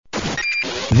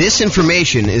This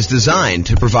information is designed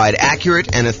to provide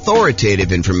accurate and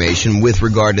authoritative information with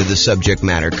regard to the subject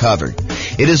matter covered.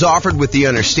 It is offered with the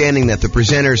understanding that the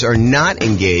presenters are not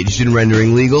engaged in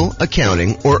rendering legal,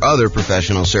 accounting, or other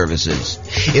professional services.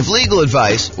 If legal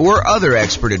advice or other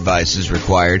expert advice is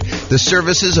required, the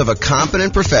services of a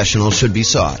competent professional should be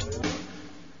sought.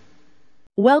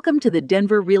 Welcome to the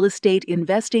Denver Real Estate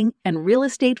Investing and Real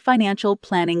Estate Financial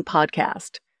Planning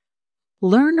Podcast.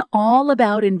 Learn all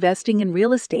about investing in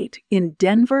real estate in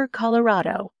Denver,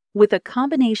 Colorado, with a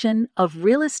combination of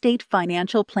real estate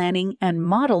financial planning and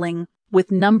modeling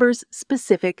with numbers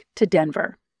specific to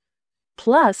Denver.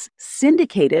 Plus,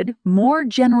 syndicated, more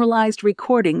generalized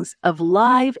recordings of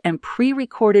live and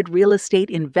pre-recorded real estate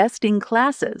investing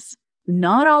classes,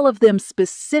 not all of them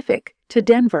specific to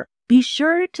Denver. Be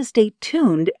sure to stay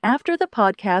tuned after the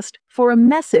podcast for a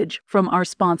message from our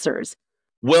sponsors.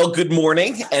 Well, good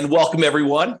morning and welcome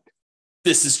everyone.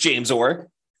 This is James Orr.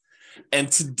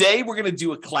 And today we're going to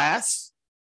do a class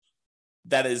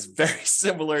that is very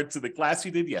similar to the class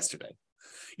we did yesterday.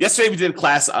 Yesterday we did a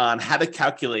class on how to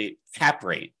calculate cap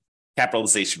rate,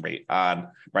 capitalization rate on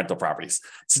rental properties.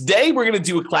 Today we're going to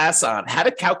do a class on how to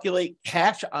calculate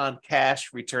cash on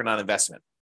cash return on investment.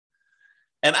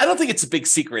 And I don't think it's a big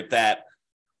secret that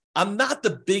I'm not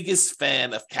the biggest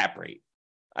fan of cap rate.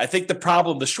 I think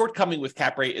the shortcoming with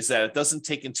cap rate is that it doesn't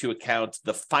take into account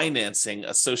the financing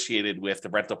associated with the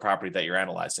rental property that you're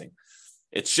analyzing.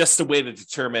 It's just a way to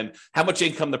determine how much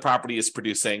income the property is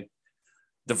producing,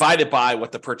 divided by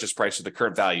what the purchase price or the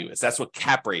current value is. That's what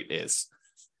cap rate is.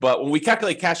 But when we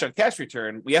calculate cash on cash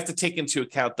return, we have to take into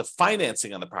account the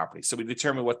financing on the property. So we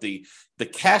determine what the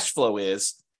cash flow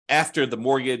is after the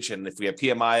mortgage and if we have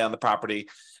PMI on the property.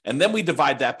 And then we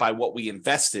divide that by what we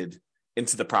invested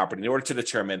into the property in order to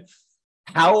determine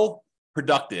how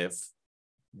productive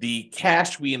the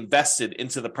cash we invested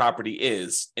into the property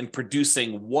is in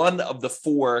producing one of the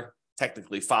four,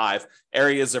 technically five,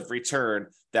 areas of return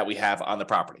that we have on the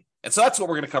property. And so that's what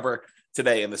we're going to cover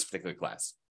today in this particular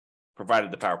class,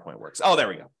 provided the PowerPoint works. Oh, there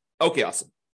we go. Okay,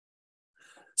 awesome.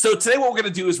 So today what we're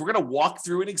going to do is we're going to walk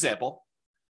through an example,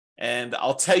 and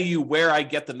I'll tell you where I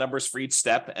get the numbers for each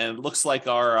step. And it looks like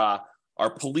our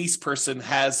police person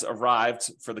has arrived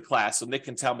for the class. So Nick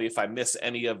can tell me if I miss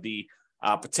any of the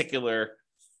particular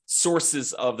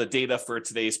sources of the data for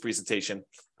today's presentation.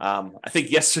 I think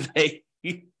yesterday,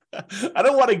 I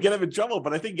don't want to get him in trouble,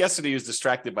 but I think yesterday he was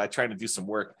distracted by trying to do some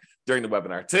work during the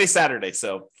webinar. Today's Saturday,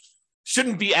 so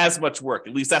shouldn't be as much work.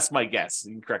 At least that's my guess.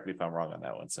 You can correct me if I'm wrong on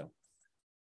that one. So,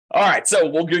 all right, so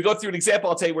we're going to go through an example.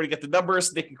 I'll tell you where to get the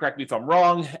numbers. Nick can correct me if I'm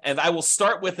wrong. And I will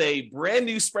start with a brand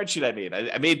new spreadsheet I made.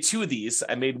 I made two of these.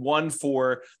 I made one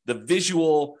for the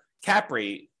visual cap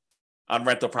rate on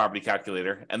rental property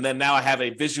calculator. And then now I have a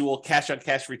visual cash on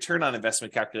cash return on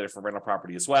investment calculator for rental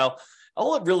property as well.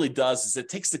 All it really does is it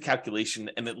takes the calculation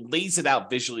and it lays it out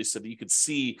visually so that you can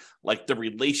see like the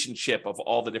relationship of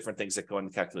all the different things that go in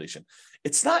the calculation.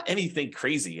 It's not anything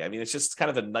crazy. I mean, it's just kind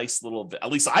of a nice little,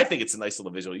 at least I think it's a nice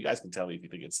little visual. You guys can tell me if you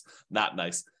think it's not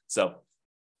nice. So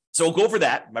we'll go over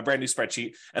that, my brand new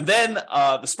spreadsheet. And then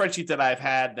the spreadsheet that I've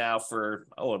had now for,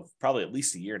 probably at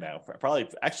least a year now.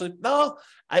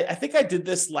 I think I did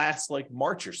this last like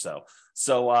March or so.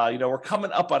 So, we're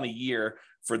coming up on a year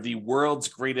for the world's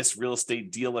greatest real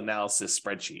estate deal analysis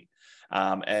spreadsheet.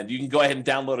 And you can go ahead and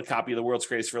download a copy of the world's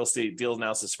greatest real estate deal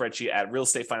analysis spreadsheet at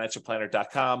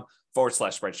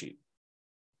realestatefinancialplanner.com/spreadsheet.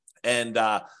 And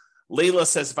Layla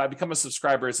says, if I become a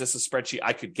subscriber, is this a spreadsheet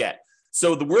I could get?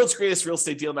 So the world's greatest real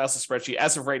estate deal analysis spreadsheet,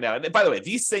 as of right now, and by the way,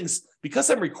 these things, because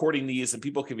I'm recording these and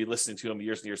people can be listening to them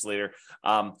years and years later,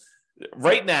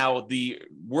 right now, the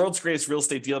world's greatest real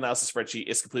estate deal analysis spreadsheet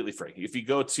is completely free. If you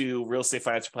go to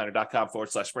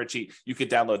realestatefinancialplanner.com/spreadsheet, you can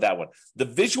download that one. The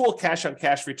visual cash on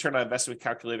cash return on investment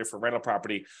calculator for rental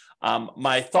property.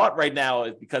 My thought right now,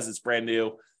 because it's brand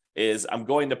new, is I'm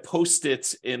going to post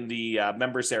it in the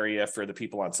members area for the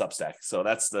people on Substack. So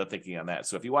that's the thinking on that.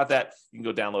 So if you want that, you can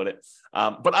go download it.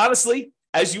 But honestly,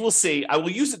 as you will see, I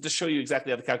will use it to show you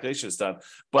exactly how the calculation is done.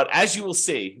 But as you will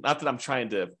see, not that I'm trying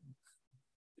to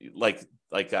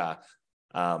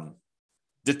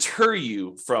deter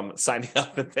you from signing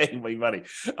up and paying me money.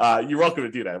 You're welcome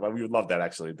to do that. We would love that,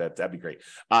 actually. That'd be great.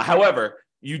 However,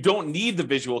 you don't need the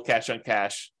visual cash on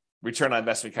cash return on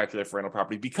investment calculator for rental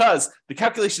property because the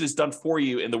calculation is done for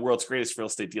you in the world's greatest real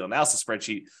estate deal analysis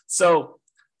spreadsheet. So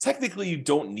technically you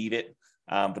don't need it,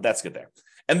 but that's good there.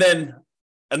 And then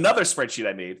another spreadsheet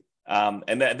I made,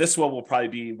 and this one will probably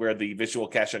be where the visual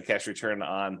cash on cash return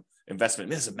on investment.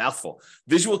 This is a mouthful.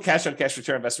 Visual cash on cash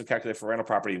return investment calculator for rental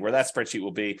property, where that spreadsheet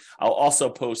will be. I'll also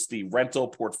post the rental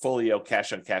portfolio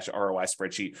cash on cash ROI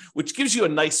spreadsheet, which gives you a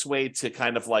nice way to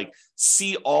kind of like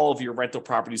see all of your rental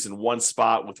properties in one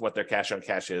spot with what their cash on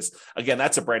cash is. Again,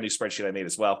 that's a brand new spreadsheet I made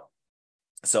as well.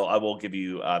 So I will give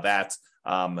you that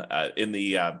in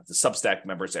the Substack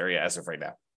members area as of right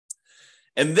now.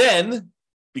 And then,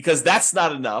 because that's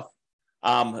not enough,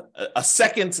 a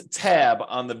second tab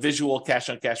on the visual cash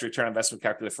on cash return on investment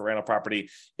calculator for rental property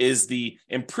is the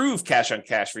improved cash on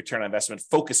cash return on investment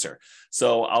focuser.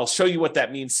 So I'll show you what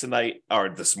that means tonight, or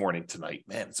this morning tonight.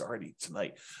 Man, it's already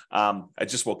tonight. I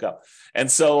just woke up.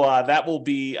 And so that will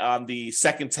be on the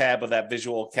second tab of that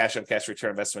visual cash on cash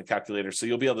return investment calculator. So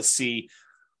you'll be able to see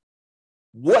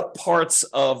what parts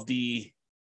of the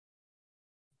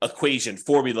equation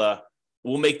formula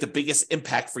will make the biggest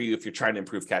impact for you if you're trying to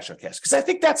improve cash on cash. Because I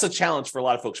think that's a challenge for a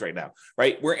lot of folks right now,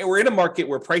 right? We're in a market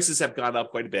where prices have gone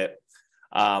up quite a bit.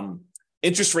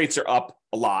 Interest rates are up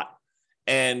a lot,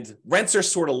 and rents are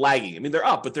sort of lagging. I mean, they're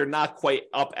up, but they're not quite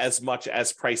up as much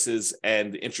as prices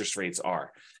and interest rates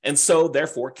are. And so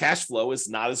therefore, cash flow is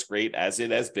not as great as it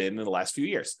has been in the last few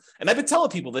years. And I've been telling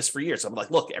people this for years. I'm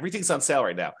like, look, everything's on sale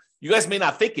right now. You guys may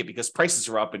not think it because prices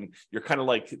are up and you're kind of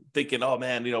like thinking, oh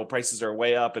man, prices are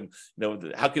way up and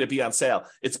how could it be on sale?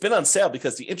 It's been on sale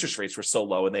because the interest rates were so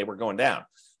low and they were going down.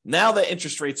 Now that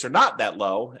interest rates are not that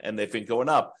low and they've been going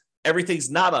up,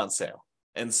 everything's not on sale.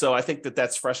 And so I think that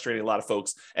that's frustrating a lot of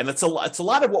folks. And it's a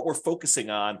lot of what we're focusing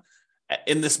on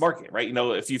in this market, right?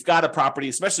 If you've got a property,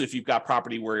 especially if you've got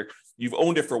property where you've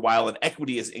owned it for a while and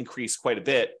equity has increased quite a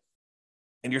bit,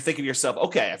 and you're thinking to yourself,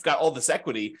 okay, I've got all this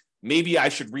equity, maybe I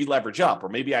should re-leverage up, or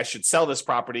maybe I should sell this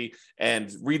property and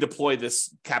redeploy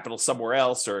this capital somewhere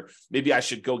else, or maybe I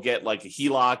should go get like a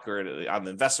HELOC or on the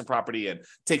investment property and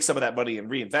take some of that money and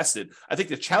reinvest it. I think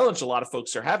the challenge a lot of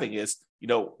folks are having is,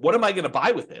 what am I going to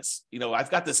buy with this?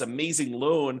 I've got this amazing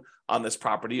loan on this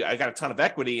property. I got a ton of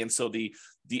equity. And so the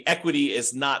equity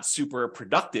is not super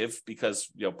productive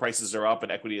because, prices are up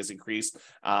and equity has increased.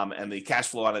 And the cash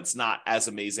flow on it's not as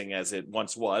amazing as it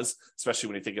once was, especially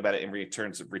when you think about it in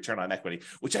return on equity,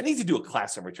 which I need to do a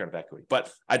class on return of equity,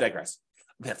 but I digress.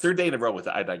 Man, third day in a row with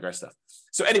the I digress stuff.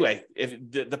 So anyway, if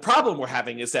the problem we're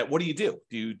having is that, what do? Do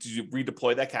you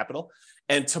redeploy that capital?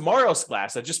 And tomorrow's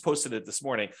class, I just posted it this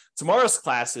morning. Tomorrow's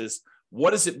class is, what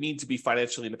does it mean to be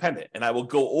financially independent? And I will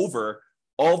go over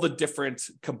all the different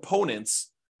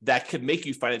components that could make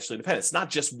you financially independent. It's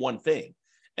not just one thing.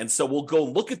 And so we'll go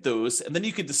look at those, and then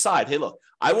you can decide, hey, look,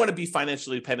 I want to be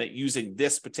financially independent using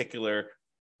this particular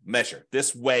measure,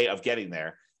 this way of getting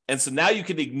there. And so now you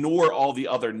can ignore all the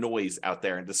other noise out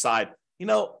there and decide,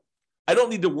 I don't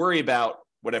need to worry about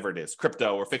whatever it is,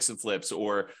 crypto or fix and flips,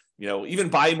 or, even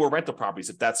buying more rental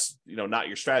properties. If that's, not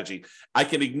your strategy, I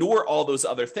can ignore all those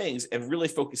other things and really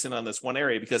focus in on this one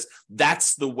area, because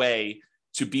that's the way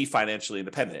to be financially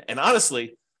independent. And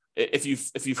honestly, if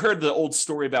you've heard the old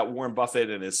story about Warren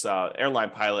Buffett and his airline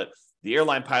pilot, the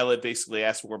airline pilot basically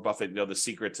asked Warren Buffett, the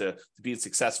secret to being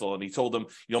successful. And he told him,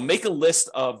 make a list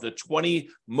of the 20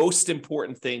 most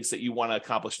important things that you want to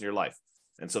accomplish in your life.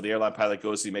 And so the airline pilot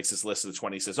goes, he makes this list of the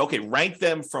 20, says, okay, rank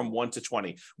them from 1 to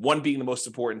 20, 1 being the most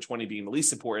important, 20 being the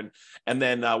least important. And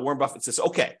then Warren Buffett says,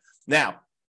 okay, now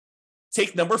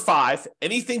take number 5,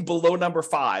 anything below number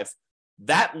 5,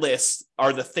 that list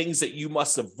are the things that you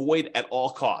must avoid at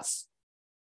all costs,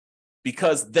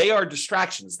 because they are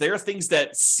distractions. They are things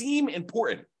that seem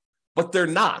important, but they're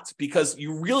not, because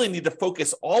you really need to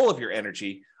focus all of your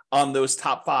energy on those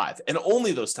top 5 and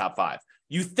only those top 5.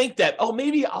 You think that, oh,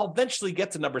 maybe I'll eventually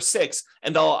get to number 6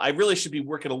 and I really should be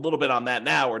working a little bit on that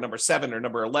now, or number 7 or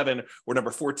number 11 or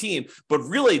number 14. But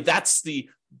really, that's the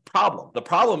problem. The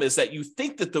problem is that you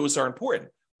think that those are important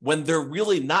when they're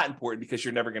really not important, because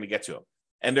you're never going to get to them.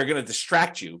 And they're going to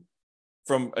distract you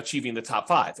from achieving the top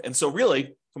 5. And so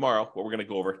really, tomorrow, what we're going to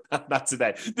go over, not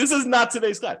today, this is not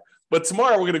today's class, but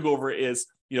tomorrow we're going to go over is,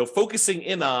 focusing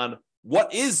in on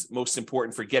what is most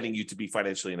important for getting you to be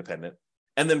financially independent.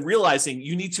 And then realizing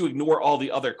you need to ignore all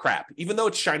the other crap, even though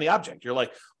it's shiny object. You're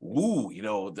like, ooh,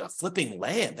 the flipping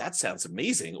land, that sounds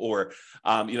amazing. Or,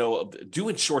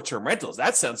 doing short-term rentals,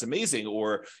 that sounds amazing.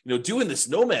 Or, doing this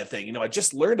nomad thing, I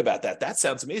just learned about that. That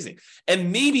sounds amazing.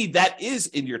 And maybe that is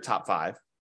in your top 5.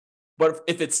 But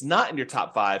if it's not in your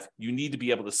top 5, you need to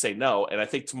be able to say no. And I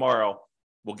think tomorrow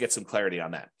we'll get some clarity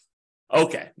on that.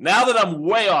 Okay, now that I'm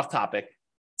way off topic,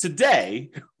 today,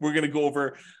 we're going to go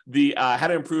over the how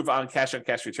to improve on cash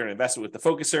return investment with the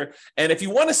focuser. And if you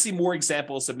want to see more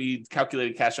examples of me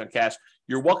calculating cash on cash,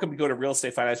 you're welcome to go to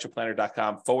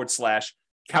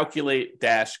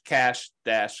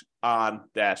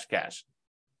realestatefinancialplanner.com/calculate-cash-on-cash.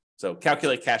 So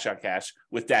calculate cash on cash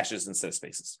with dashes instead of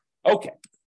spaces. Okay.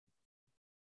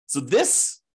 So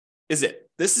this is it.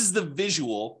 This is the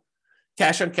visual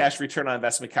cash on cash return on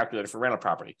investment calculator for rental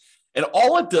property. And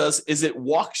all it does is it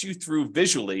walks you through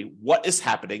visually what is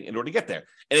happening in order to get there.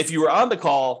 And if you were on the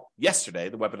call yesterday,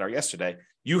 the webinar yesterday,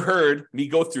 you heard me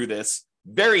go through this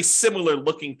very similar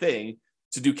looking thing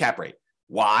to do cap rate.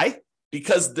 Why?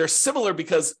 Because they're similar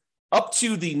because up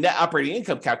to the net operating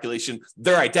income calculation,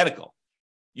 they're identical.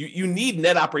 You need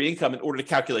net operating income in order to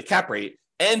calculate cap rate,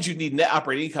 and you need net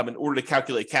operating income in order to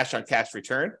calculate cash on cash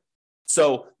return.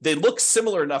 So they look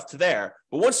similar enough to there,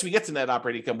 but once we get to net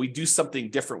operating income, we do something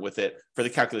different with it for the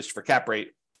calculation for cap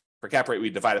rate. For cap rate, we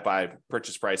divide it by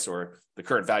purchase price or the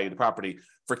current value of the property.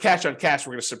 For cash on cash,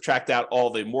 we're going to subtract out all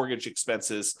the mortgage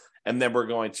expenses, and then we're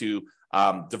going to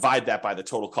divide that by the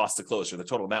total cost to close, or the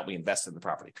total amount we invest in the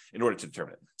property in order to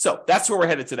determine it. So that's where we're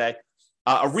headed today.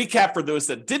 A recap for those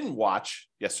that didn't watch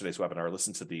yesterday's webinar, or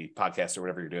listen to the podcast or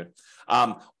whatever you're doing.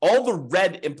 All the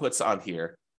red inputs on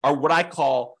here are what I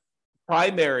call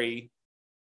primary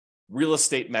real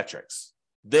estate metrics.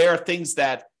 They are things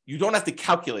that you don't have to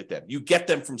calculate them. You get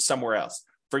them from somewhere else.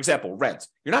 For example, rent.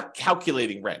 You're not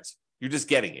calculating rent. You're just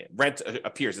getting it. Rent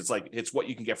appears. It's what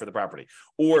you can get for the property.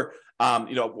 Or,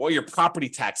 what your property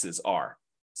taxes are.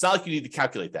 It's not like you need to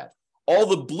calculate that. All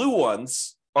the blue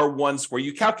ones are ones where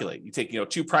you calculate. You take,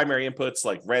 two primary inputs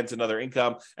like rent and other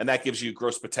income, and that gives you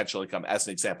gross potential income as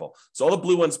an example. So all the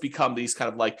blue ones become these kind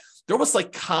of like, they're almost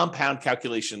like compound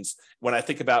calculations when I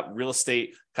think about real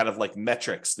estate kind of like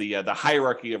metrics, the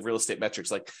hierarchy of real estate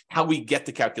metrics, like how we get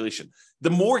the calculation. The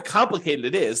more complicated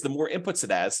it is, the more inputs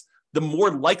it has, the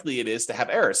more likely it is to have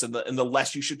errors, and the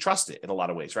less you should trust it in a lot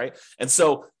of ways, right? And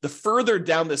so the further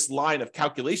down this line of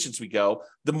calculations we go,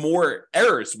 the more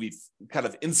errors we've kind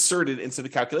of inserted into the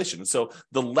calculation. And so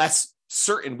the less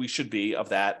certain we should be of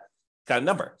that kind of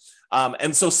number.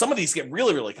 And so some of these get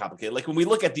really, really complicated. Like when we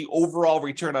look at the overall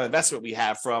return on investment we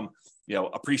have from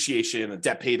appreciation and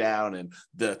debt pay down and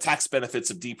the tax benefits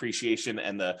of depreciation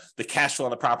and the cash flow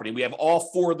on the property. We have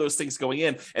all four of those things going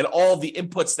in, and all the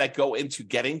inputs that go into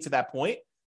getting to that point.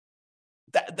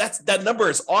 That number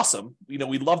is awesome.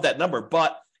 We love that number,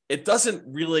 but it doesn't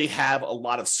really have a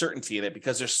lot of certainty in it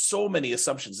because there's so many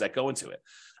assumptions that go into it.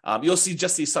 You'll see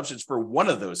just the assumptions for one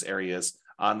of those areas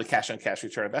on the cash on cash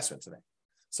return investment today.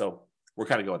 So we're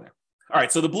kind of going there. All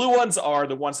right. So the blue ones are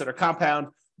the ones that are compound.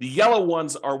 The yellow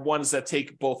ones are ones that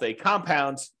take both a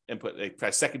compound input,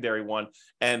 a secondary one,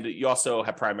 and you also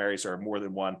have primaries or more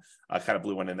than one kind of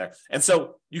blue one in there. And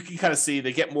so you can kind of see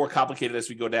they get more complicated as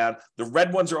we go down. The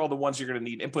red ones are all the ones you're going to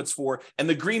need inputs for, and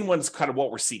the green one's kind of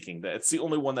what we're seeking. It's the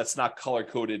only one that's not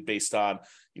color-coded based on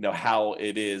how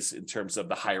it is in terms of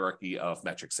the hierarchy of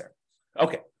metrics there.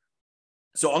 Okay,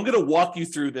 so I'm going to walk you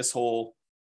through this whole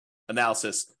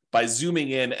analysis by zooming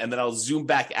in, and then I'll zoom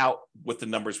back out with the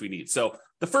numbers we need. So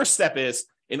the first step is,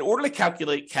 in order to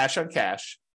calculate cash on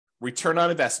cash, return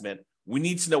on investment, we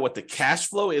need to know what the cash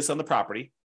flow is on the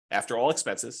property after all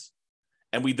expenses,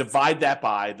 and we divide that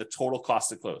by the total cost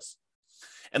to close.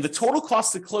 And the total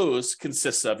cost to close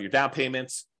consists of your down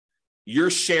payments, your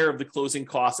share of the closing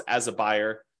costs as a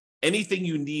buyer, anything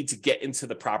you need to get into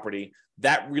the property,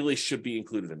 that really should be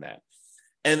included in that.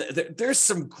 And there's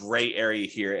some gray area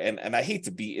here, and I hate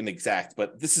to be inexact,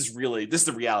 but this is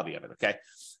the reality of it, okay?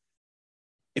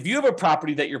 If you have a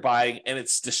property that you're buying and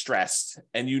it's distressed,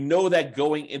 and that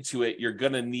going into it, you're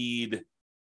going to need,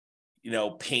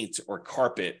 paint or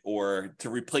carpet or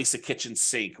to replace a kitchen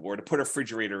sink or to put a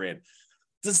refrigerator in,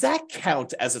 does that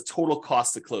count as a total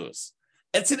cost to close?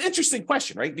 And it's an interesting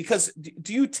question, right? Because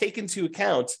do you take into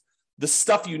account the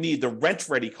stuff you need, the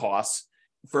rent-ready costs,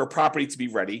 for a property to be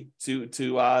ready to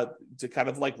kind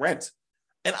of like rent?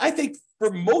 And I think for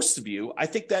most of you, I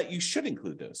think that you should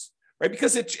include those, right?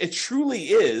 Because it truly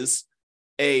is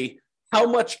how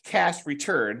much cash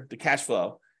return, the cash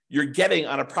flow you're getting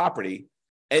on a property,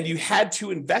 and you had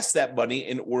to invest that money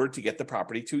in order to get the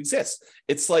property to exist.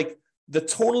 It's like the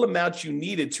total amount you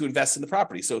needed to invest in the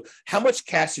property. So how much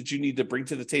cash did you need to bring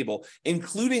to the table,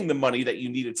 including the money that you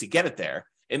needed to get it there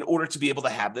in order to be able to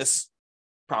have this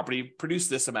property produce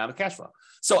this amount of cash flow?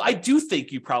 So I do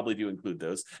think you probably do include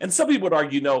those. And some people would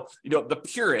argue, the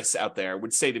purists out there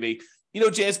would say to me,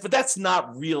 James, but that's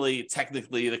not really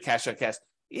technically the cash on cash.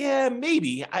 Yeah,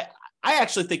 maybe. I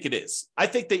actually think it is. I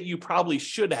think that you probably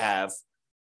should have,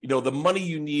 the money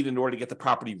you need in order to get the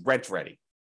property rent ready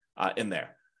in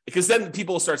there. Because then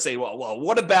people will start saying, well,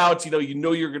 what about,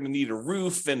 you're going to need a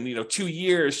roof and, 2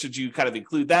 years, should you kind of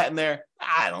include that in there?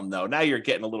 I don't know. Now you're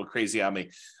getting a little crazy on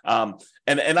me.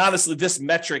 And honestly, this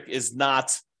metric is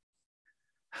not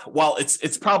while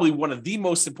it's probably one of the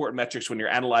most important metrics when you're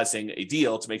analyzing a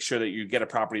deal to make sure that you get a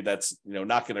property that's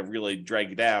not going to really drag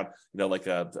you down, like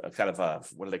a kind of a,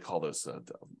 what do they call those?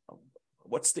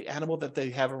 What's the animal that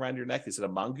they have around your neck? Is it a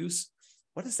mongoose?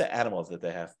 What is that animal that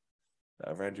they have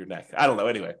around your neck? I don't know.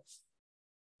 Anyway,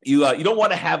 you don't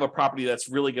want to have a property that's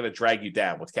really going to drag you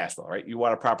down with cash flow, right? You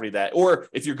want a property that, or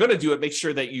if you're going to do it, make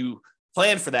sure that you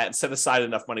plan for that and set aside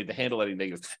enough money to handle any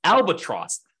negatives.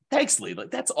 Albatross. Thanks, Lee.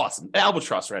 That's awesome.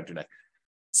 Albatross around your neck.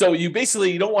 So you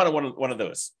don't want one of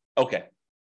those. Okay.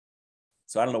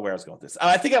 So I don't know where I was going with this.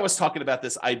 I think I was talking about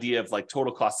this idea of like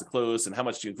total cost to close and how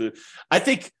much to include. I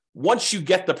think once you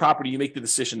get the property, you make the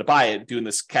decision to buy it, doing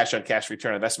this cash on cash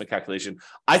return on investment calculation.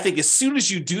 I think as soon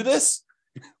as you do this,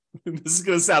 this is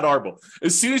going to sound horrible.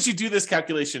 As soon as you do this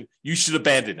calculation, you should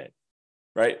abandon it,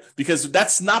 right? Because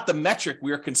that's not the metric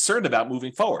we are concerned about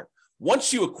moving forward.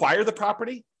 Once you acquire the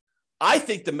property, I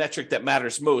think the metric that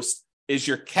matters most is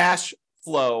your cash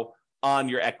flow on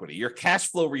your equity, your cash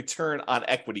flow return on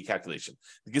equity calculation,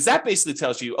 because that basically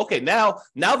tells you, okay, now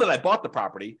that I bought the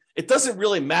property, it doesn't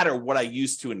really matter what I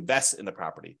use to invest in the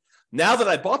property. Now that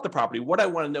I bought the property, what I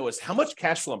want to know is how much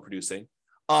cash flow I'm producing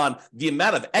on the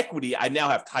amount of equity I now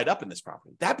have tied up in this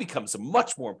property. That becomes a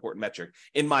much more important metric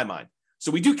in my mind.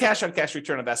 So we do cash on cash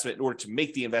return on investment in order to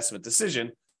make the investment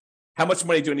decision. How much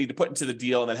money do I need to put into the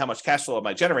deal? And then how much cash flow am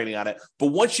I generating on it? But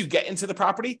once you get into the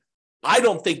property, I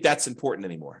don't think that's important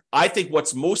anymore. I think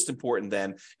what's most important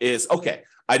then is, okay,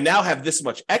 I now have this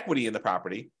much equity in the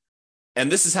property,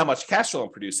 and this is how much cash flow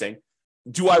I'm producing.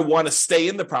 Do I want to stay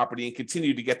in the property and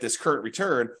continue to get this current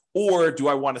return? Or do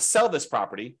I want to sell this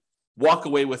property, walk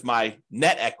away with my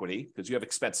net equity, because you have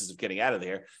expenses of getting out of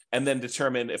there, and then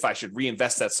determine if I should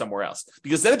reinvest that somewhere else?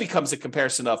 Because then it becomes a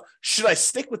comparison of, should I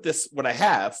stick with this, what I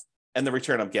have, and the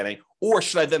return I'm getting, or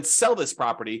should I then sell this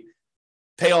property,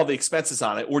 pay all the expenses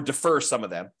on it, or defer some of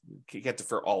them? You can't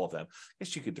defer all of them. I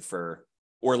guess you could defer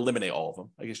or eliminate all of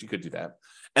them. I guess you could do that.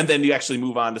 And then you actually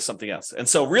move on to something else. And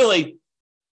so really,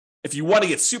 if you want to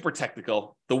get super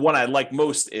technical, the one I like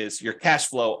most is your cash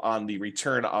flow on the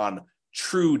return on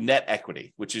true net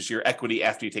equity, which is your equity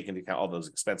after you take into account all those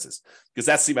expenses, because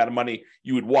that's the amount of money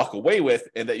you would walk away with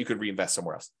and that you could reinvest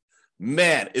somewhere else.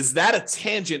 Man, is that a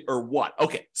tangent or what?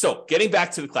 Okay, so getting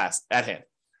back to the class at hand,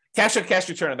 cash on cash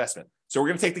return on investment. So we're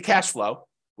going to take the cash flow,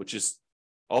 which is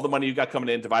all the money you got coming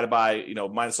in, divided by,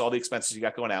 minus all the expenses you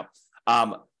got going out,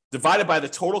 divided by the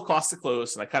total cost to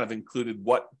close. And I kind of included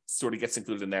what sort of gets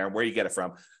included in there and where you get it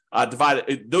from.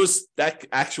 That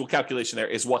actual calculation there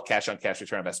is what cash on cash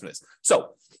return on investment is.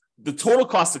 So the total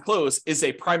cost to close is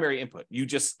a primary input. You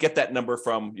just get that number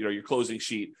from, your closing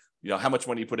sheet, how much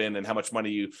money you put in and how much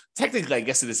money technically, I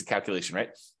guess it is a calculation, right?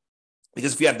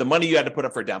 Because if you have the money you had to put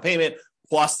up for a down payment,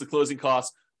 plus the closing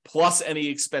costs, plus any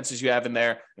expenses you have in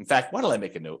there. In fact, why don't I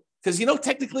make a note? Because,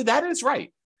 technically that is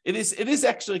right. It is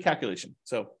actually a calculation.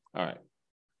 So, all right.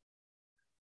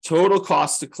 Total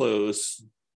cost to close.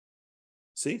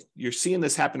 See, you're seeing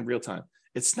this happen in real time.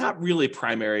 It's not really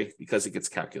primary because it gets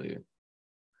calculated.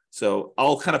 So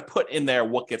I'll kind of put in there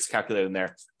what gets calculated in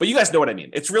there, but you guys know what I mean.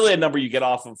 It's really a number you get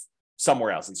off of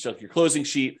somewhere else. It's just your closing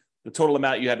sheet, the total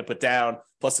amount you had to put down,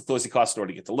 plus the closing costs in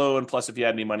order to get the loan, plus if you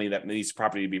had any money that needs the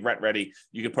property to be rent ready,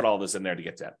 you can put all this in there to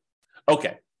get that.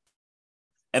 Okay.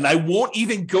 And I won't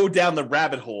even go down the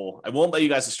rabbit hole. I won't let you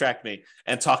guys distract me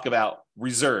and talk about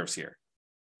reserves here,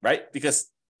 right? Because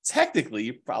technically,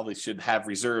 you probably should have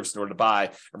reserves in order to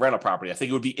buy a rental property. I think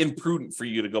it would be imprudent for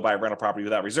you to go buy a rental property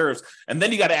without reserves. And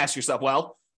then you got to ask yourself,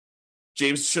 well,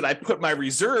 James, should I put my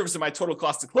reserves in my total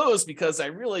cost to close? Because I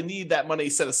really need that money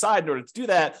set aside in order to do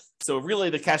that. So really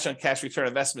the cash on cash return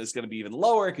investment is going to be even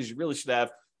lower because you really should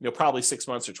have, probably 6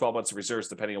 months or 12 months of reserves,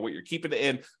 depending on what you're keeping it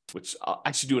in, which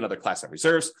I should do another class on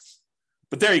reserves.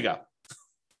 But there you go.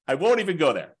 I won't even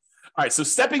go there. All right, so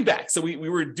stepping back. So we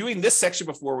were doing this section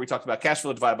before. We talked about cash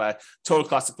flow divided by total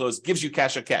cost to close gives you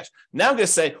cash on cash. Now I'm going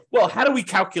to say, well, how do we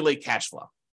calculate cash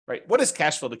flow, right? What does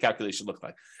cash flow, the calculation look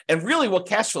like? And really what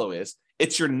cash flow is,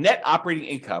 it's your net operating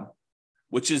income,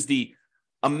 which is the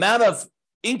amount of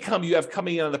income you have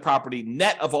coming in on the property,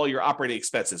 net of all your operating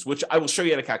expenses, which I will show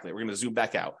you how to calculate. We're going to zoom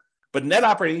back out. But net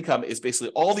operating income is basically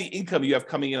all the income you have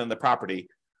coming in on the property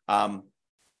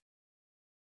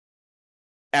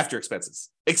after expenses,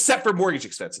 except for mortgage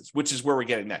expenses, which is where we're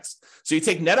getting next. So you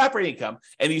take net operating income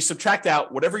and you subtract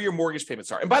out whatever your mortgage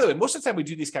payments are. And by the way, most of the time we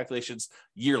do these calculations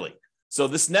yearly. So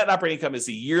this net operating income is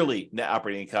the yearly net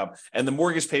operating income, and the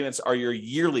mortgage payments are your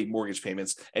yearly mortgage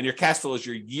payments, and your cash flow is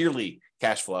your yearly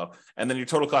cash flow. And then your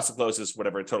total cost of close is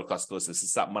whatever total cost of close is.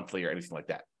 It's not monthly or anything like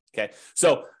that. Okay.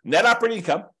 So net operating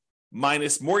income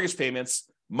minus mortgage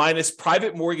payments minus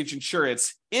private mortgage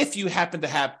insurance if you happen to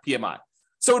have PMI.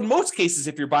 So in most cases,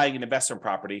 if you're buying an investment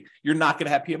property, you're not going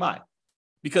to have PMI,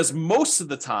 because most of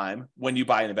the time when you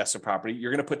buy an investment property,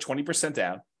 you're going to put 20%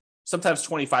 down, sometimes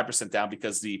 25% down,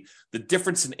 because the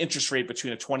difference in interest rate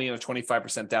between a 20 and a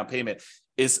 25% down payment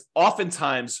is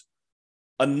oftentimes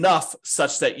enough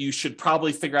such that you should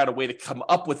probably figure out a way to come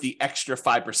up with the extra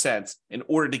 5% in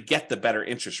order to get the better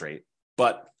interest rate.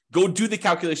 But go do the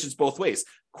calculations both ways.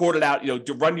 Quote it out,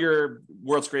 to run your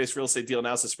world's greatest real estate deal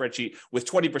analysis spreadsheet with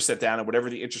 20% down and whatever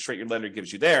the interest rate your lender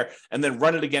gives you there, and then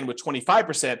run it again with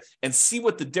 25% and see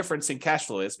what the difference in cash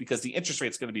flow is, because the interest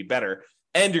rate is going to be better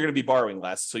and you're going to be borrowing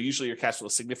less. So usually your cash flow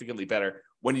is significantly better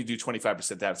when you do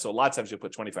 25% down. So a lot of times you'll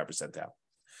put 25% down.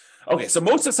 Okay, so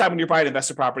most of the time when you're buying an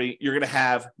investment property, you're going to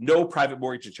have no private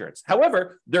mortgage insurance.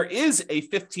 However, there is a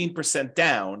 15%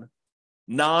 down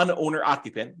non-owner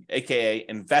occupant, aka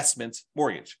investment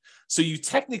mortgage. So you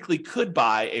technically could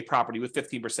buy a property with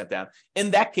 15% down.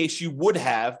 In that case, you would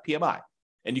have PMI.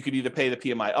 And you could either pay the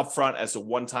PMI upfront as a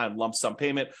one-time lump sum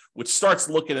payment, which starts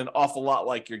looking an awful lot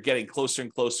like you're getting closer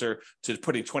and closer to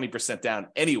putting 20% down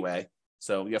anyway.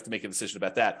 So you have to make a decision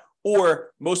about that. Or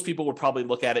most people would probably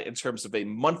look at it in terms of a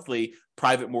monthly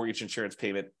private mortgage insurance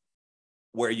payment,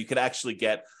 where you could actually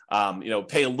get,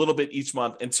 pay a little bit each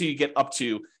month until you get up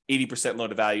to 80% loan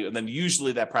to value. And then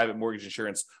usually that private mortgage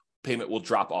insurance payment will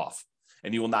drop off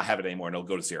and you will not have it anymore and it'll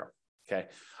go to zero. Okay.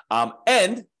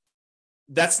 And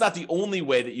that's not the only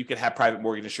way that you can have private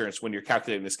mortgage insurance when you're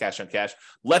calculating this cash on cash.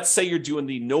 Let's say you're doing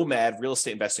the nomad real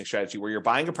estate investing strategy where you're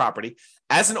buying a property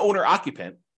as an owner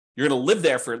occupant. You're going to live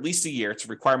there for at least a year. It's a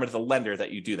requirement of the lender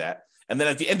that you do that. And then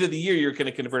at the end of the year, you're going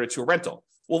to convert it to a rental.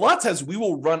 Well, a lot of times we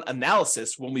will run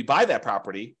analysis when we buy that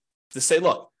property to say,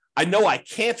 look, I know I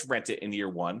can't rent it in year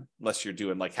one, unless you're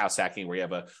doing like house hacking where you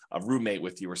have a roommate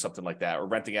with you or something like that, or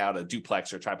renting out a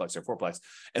duplex or triplex or fourplex.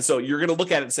 And so you're going to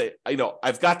look at it and say,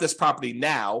 I've got this property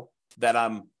now that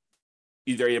I'm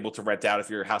either able to rent out if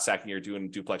you're house hacking or doing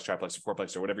duplex, triplex, or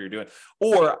fourplex, or whatever you're doing.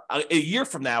 Or a year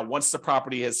from now, once the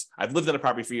property I've lived in a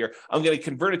property for a year, I'm going to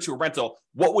convert it to a rental.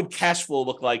 What would cash flow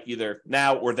look like either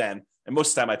now or then? And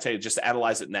most of the time I tell you just to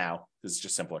analyze it now, because it's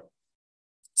just simpler.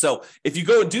 So if you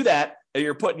go and do that, and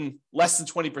you're putting less than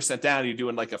 20% down, you're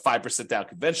doing like a 5% down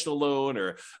conventional loan,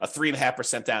 or a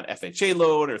 3.5% down FHA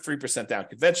loan, or 3% down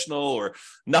conventional, or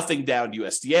nothing down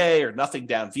USDA, or nothing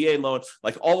down VA loan,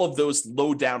 like all of those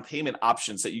low down payment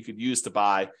options that you could use to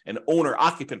buy an owner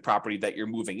occupant property that you're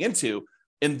moving into.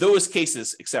 In those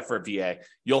cases, except for VA,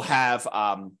 you'll have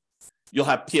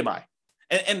PMI.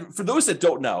 And for those that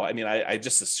don't know, I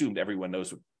just assumed everyone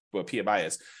knows what PMI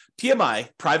is. PMI,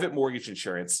 private mortgage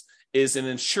insurance, is an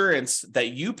insurance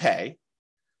that you pay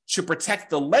to protect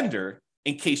the lender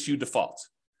in case you default.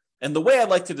 And the way I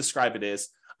like to describe it is,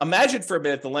 imagine for a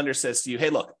minute the lender says to you, hey,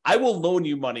 look, I will loan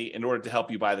you money in order to help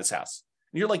you buy this house.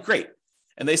 And you're like, great.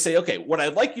 And they say, okay, what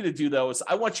I'd like you to do though is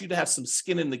I want you to have some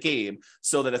skin in the game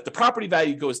so that if the property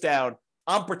value goes down,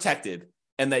 I'm protected,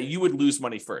 and that you would lose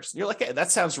money first. And you're like, hey,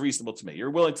 that sounds reasonable to me. You're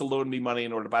willing to loan me money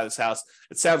in order to buy this house.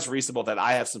 It sounds reasonable that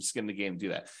I have some skin in the game to do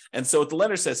that. And so what the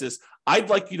lender says is, I'd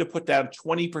like you to put down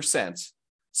 20%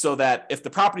 so that if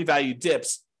the property value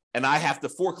dips and I have to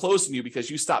foreclose on you because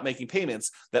you stop making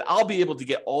payments, that I'll be able to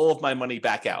get all of my money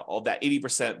back out, all of that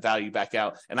 80% value back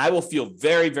out. And I will feel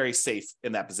very, very safe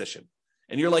in that position.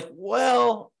 And you're like,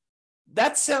 well,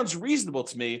 that sounds reasonable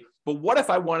to me, but what if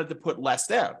I wanted to put less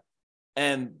down?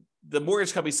 And the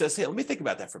mortgage company says, hey, let me think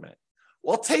about that for a minute.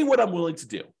 Well, I'll tell you what I'm willing to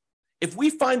do. If we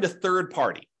find a third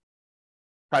party,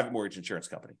 private mortgage insurance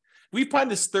company, we find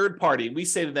this third party and we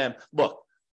say to them, look,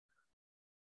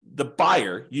 the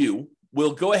buyer, you,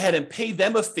 will go ahead and pay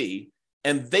them a fee,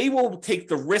 and they will take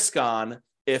the risk on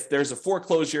if there's a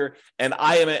foreclosure and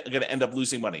I am going to end up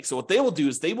losing money. So what they will do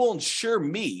is they will insure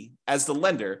me as the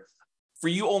lender for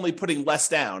you only putting less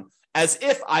down, as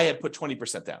if I had put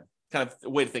 20% down. Kind of a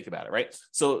way to think about it, right?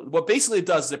 So what basically it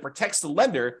does is it protects the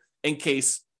lender in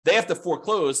case they have to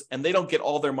foreclose and they don't get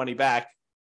all their money back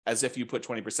as if you put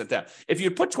 20% down. If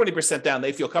you put 20% down,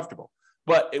 they feel comfortable.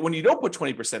 But when you don't put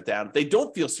 20% down, they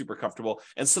don't feel super comfortable.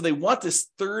 And so they want this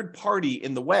third party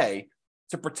in the way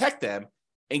to protect them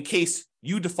in case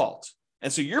you default.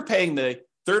 And so you're paying the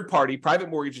third party private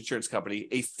mortgage insurance company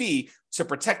a fee to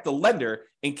protect the lender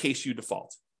in case you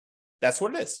default. That's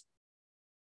what it is.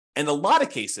 In a lot of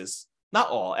cases, not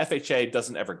all, FHA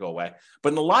doesn't ever go away,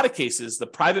 but in a lot of cases, the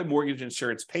private mortgage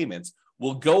insurance payments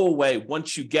will go away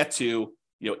once you get to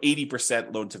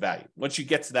 80% loan to value. Once you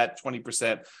get to that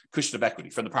 20% cushion of equity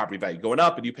from the property value going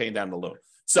up and you paying down the loan.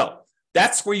 So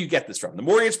That's where you get this from. The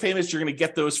mortgage payments, you're going to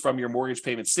get those from your mortgage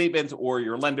payment statement or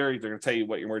your lender. They're going to tell you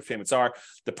what your mortgage payments are.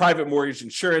 The private mortgage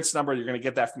insurance number, you're going to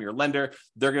get that from your lender.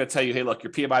 They're going to tell you, hey, look,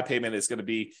 your PMI payment is going to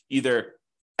be either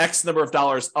X number of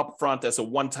dollars upfront as a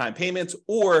one-time payment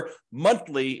or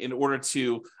monthly in order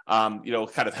to,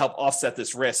 kind of help offset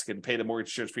this risk and pay the mortgage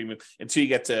insurance premium until you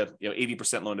get to,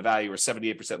 80% loan to value or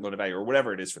 78% loan to value or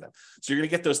whatever it is for them. So you're going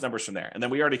to get those numbers from there. And then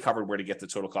we already covered where to get the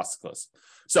total cost to close.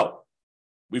 So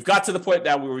we've got to the point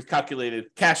now where we've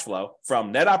calculated cash flow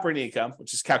from net operating income,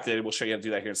 which is calculated. We'll show you how to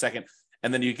do that here in a second.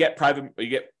 And then you get private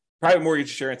mortgage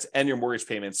insurance and your mortgage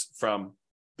payments from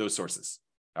those sources.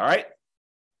 All right.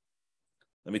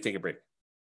 Let me take a break.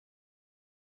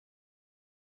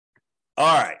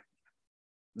 All right.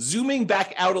 Zooming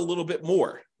back out a little bit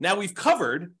more. Now we've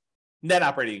covered net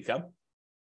operating income.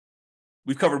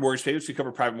 We've covered mortgage payments. We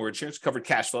covered private mortgage insurance, covered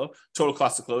cash flow, total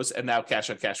cost to close, and now cash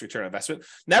on cash return on investment.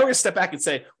 Now we're going to step back and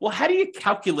say, well, how do you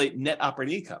calculate net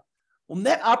operating income? Well,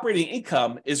 net operating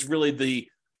income is really the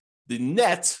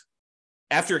net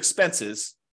after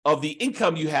expenses of the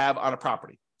income you have on a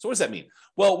property. So what does that mean?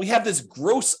 Well, we have this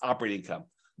gross operating income.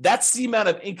 That's the amount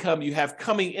of income you have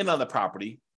coming in on the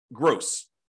property, gross,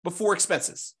 before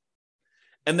expenses.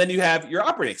 And then you have your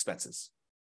operating expenses.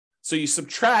 So you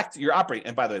subtract your operating,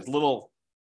 and by the way, little,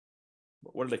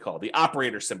 what do they call it? The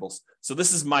operator symbols. So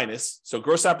this is minus. So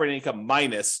gross operating income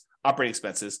minus operating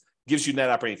expenses gives you net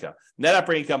operating income. Net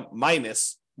operating income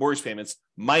minus mortgage payments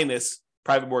minus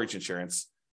private mortgage insurance,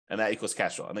 and that equals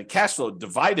cash flow. And then cash flow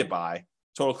divided by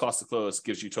total cost to close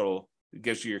gives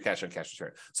you your cash on cash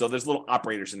return. So there's little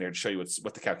operators in there to show you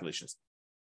what the calculation is.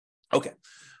 Okay.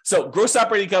 So gross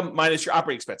operating income minus your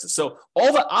operating expenses. So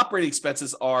all the operating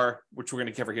expenses are, which we're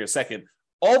going to cover here in a second,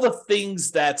 all the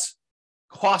things that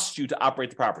cost you to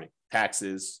operate the property: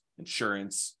 taxes,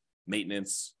 insurance,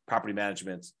 maintenance, property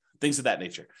management, things of that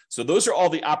nature. So those are all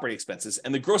the operating expenses.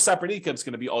 And the gross operating income is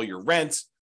going to be all your rent,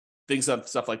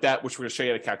 stuff like that, which we're going to show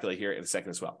you how to calculate here in a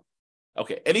second as well.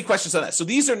 Okay, any questions on that? So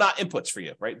these are not inputs for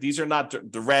you, right? These are not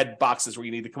the red boxes where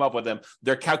you need to come up with them.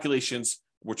 They're calculations,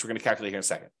 which we're going to calculate here in a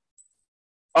second.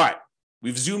 All right,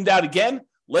 we've zoomed out again.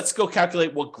 Let's go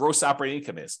calculate what gross operating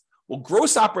income is. Well,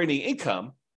 gross operating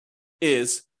income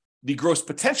is the gross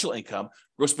potential income.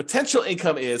 Gross potential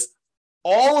income is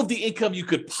all of the income you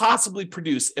could possibly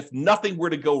produce if nothing were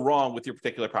to go wrong with your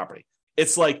particular property.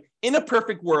 It's like, in a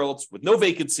perfect world with no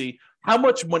vacancy, how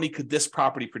much money could this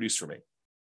property produce for me?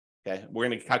 Okay, we're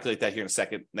going to calculate that here in a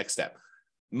second. Next step.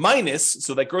 Minus,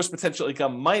 so that gross potential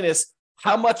income minus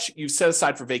how much you've set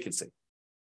aside for vacancy.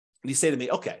 And you say to me,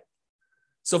 okay,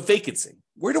 so vacancy,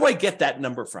 where do I get that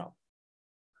number from?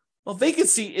 Well,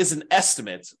 vacancy is an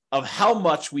estimate of how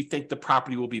much we think the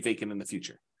property will be vacant in the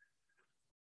future.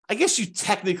 I guess you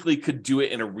technically could do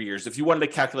it in arrears. If you wanted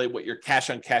to calculate what your cash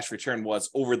on cash return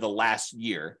was over the last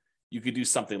year, you could do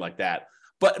something like that.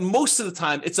 But most of the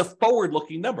time, it's a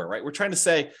forward-looking number, right? We're trying to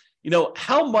say,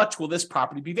 how much will this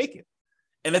property be vacant?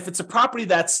 And if it's a property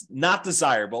that's not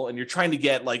desirable and you're trying to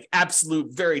get like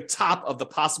absolute very top of the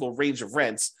possible range of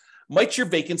rents, might your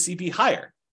vacancy be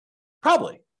higher?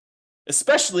 Probably,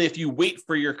 especially if you wait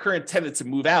for your current tenant to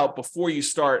move out before you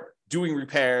start doing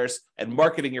repairs and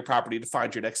marketing your property to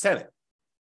find your next tenant.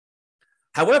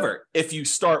 However, if you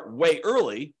start way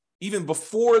early, even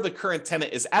before the current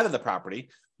tenant is out of the property,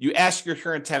 you ask your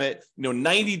current tenant,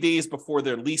 90 days before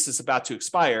their lease is about to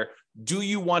expire, do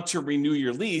you want to renew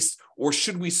your lease, or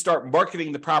should we start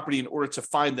marketing the property in order to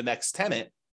find the next tenant?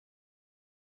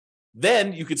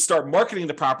 Then you could start marketing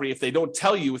the property if they don't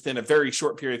tell you within a very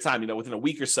short period of time, within a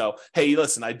week or so, hey,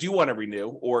 listen, I do want to renew,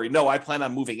 or no, I plan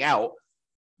on moving out.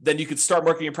 Then you could start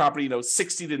marketing your property,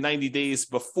 60 to 90 days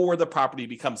before the property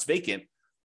becomes vacant.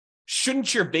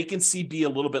 Shouldn't your vacancy be a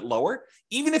little bit lower?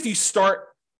 Even if you start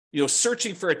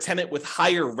searching for a tenant with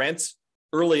higher rent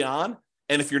early on,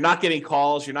 and if you're not getting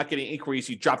calls, you're not getting inquiries,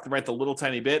 you drop the rent a little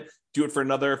tiny bit, do it for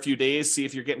another few days, see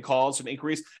if you're getting calls and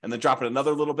inquiries, and then drop it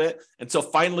another little bit until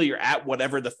finally you're at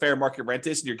whatever the fair market rent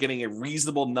is, and you're getting a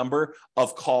reasonable number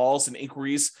of calls and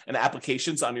inquiries and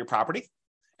applications on your property.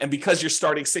 And because you're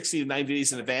starting 60 to 90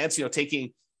 days in advance,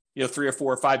 taking 3 or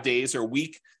 4 or 5 days or a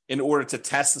week in order to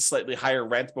test the slightly higher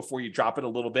rent before you drop it a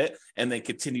little bit and then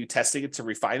continue testing it to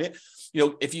refine it.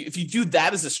 If you do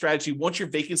that as a strategy, won't your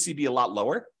vacancy be a lot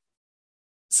lower?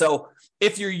 So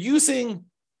if you're using,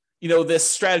 this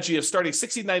strategy of starting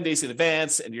 69 days in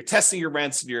advance, and you're testing your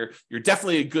rents, and you're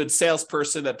definitely a good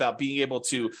salesperson about being able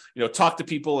to, talk to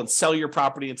people and sell your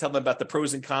property and tell them about the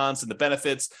pros and cons and the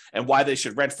benefits and why they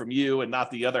should rent from you and not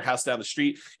the other house down the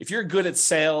street. If you're good at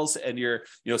sales and you're,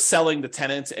 selling the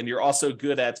tenant, and you're also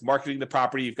good at marketing the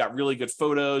property, you've got really good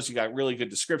photos, you got really good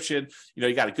description,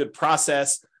 you got a good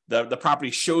process. The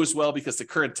property shows well because the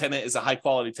current tenant is a high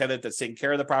quality tenant that's taking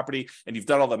care of the property, and you've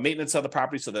done all the maintenance of the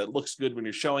property so that it looks good when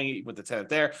you're showing it with the tenant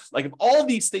there. Like, if all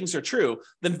these things are true,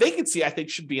 then vacancy, I think,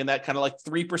 should be in that kind of like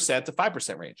 3% to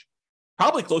 5% range,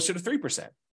 probably closer to 3%.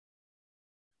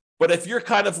 But if you're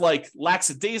kind of like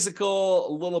lackadaisical,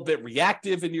 a little bit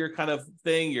reactive in your kind of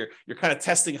thing, you're kind of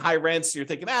testing high rents, you're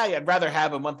thinking, I'd rather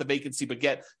have a month of vacancy but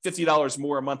get $50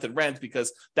 more a month in rent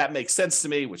because that makes sense to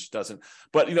me, which it doesn't.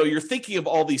 But you're thinking of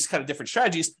all these kind of different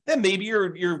strategies, then maybe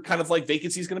you're kind of like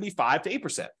vacancy is going to be 5 to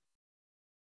 8%.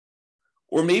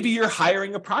 Or maybe you're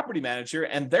hiring a property manager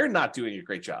and they're not doing a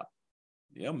great job.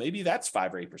 Maybe that's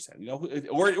 5 or 8%,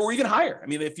 or even higher. I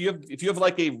mean, if you have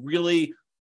like a really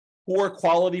poor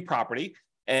quality property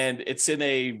and it's in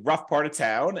a rough part of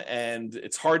town and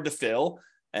it's hard to fill,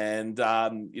 and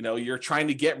you're trying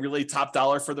to get really top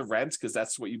dollar for the rent because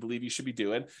that's what you believe you should be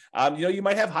doing, you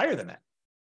might have higher than that.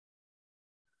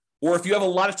 Or if you have a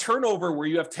lot of turnover where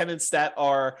you have tenants that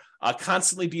are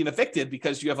constantly being evicted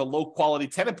because you have a low quality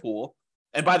tenant pool,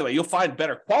 and by the way, you'll find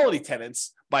better quality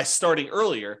tenants by starting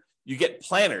earlier. You get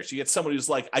planners. You get someone who's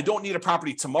like, I don't need a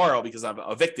property tomorrow because I'm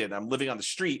evicted. I'm living on the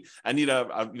street. I need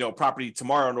a property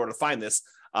tomorrow in order to find this.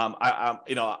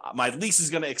 My lease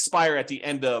is going to expire at the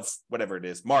end of whatever it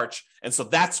is, March, and so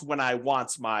that's when I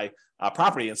want my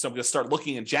property. And so I'm going to start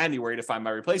looking in January to find my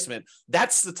replacement.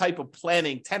 That's the type of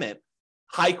planning tenant,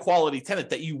 high quality tenant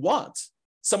that you want.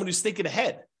 Someone who's thinking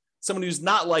ahead. Someone who's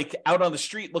not like out on the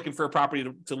street looking for a property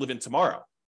to live in tomorrow.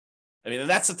 I mean, and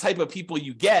that's the type of people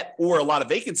you get, or a lot of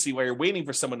vacancy where you're waiting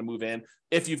for someone to move in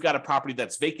if you've got a property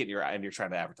that's vacant and you're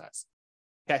trying to advertise.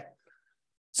 Okay.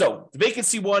 So the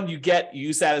vacancy one, you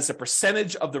use that as a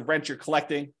percentage of the rent you're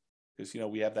collecting, because,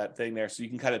 we have that thing there. So you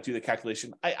can kind of do the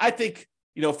calculation. I think,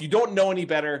 if you don't know any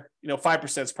better,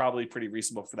 5% is probably pretty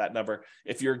reasonable for that number.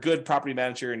 If you're a good property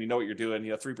manager and you know what you're doing,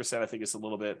 3% I think is a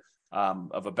little bit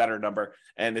of a better number.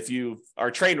 And if you are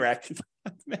a train wreck,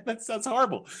 man, that sounds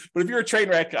horrible. But if you're a train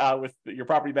wreck with your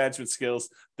property management skills,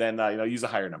 then use a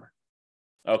higher number.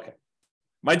 Okay.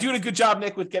 Am I doing a good job,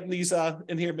 Nick, with getting these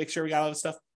in here? Make sure we got all this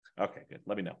stuff. Okay, good.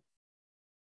 Let me know.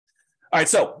 All right,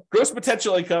 so gross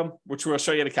potential income, which we'll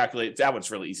show you how to calculate. That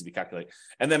one's really easy to calculate.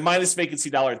 And then minus vacancy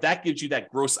dollar, that gives you that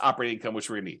gross operating income, which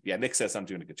we're going to need. Yeah, Nick says I'm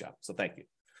doing a good job, so thank you.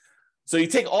 So you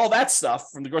take all that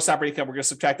stuff from the gross operating income, we're going to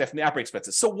subtract that from the operating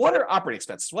expenses. So what are operating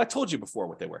expenses? Well, I told you before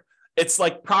what they were. It's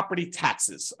like property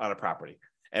taxes on a property,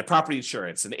 and property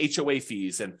insurance and HOA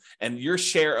fees and your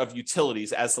share of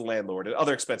utilities as the landlord and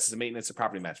other expenses and maintenance and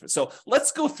property management. So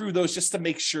let's go through those just to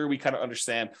make sure we kind of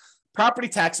understand. Property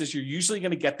taxes, you're usually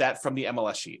going to get that from the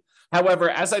MLS sheet. However,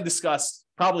 as I discussed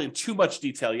probably in too much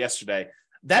detail yesterday,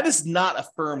 that is not a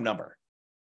firm number.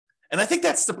 And I think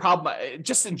that's the problem,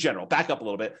 just in general, back up a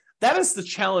little bit. That is the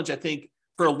challenge, I think,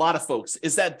 for a lot of folks,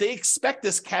 is that they expect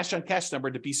this cash on cash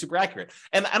number to be super accurate.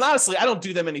 And honestly, I don't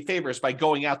do them any favors by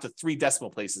going out to 3 decimal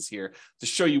places here to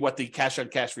show you what the cash on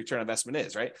cash return on investment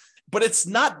is, right? But it's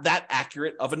not that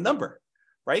accurate of a number,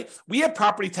 right? We have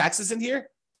property taxes in here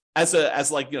as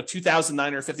like,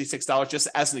 $2,956, just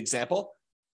as an example.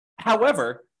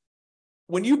 However,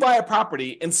 when you buy a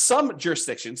property in some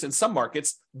jurisdictions, in some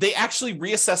markets, they actually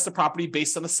reassess the property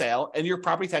based on the sale, and your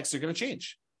property taxes are going to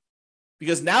change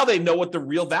because now they know what the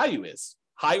real value is,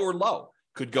 high or low.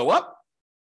 Could go up,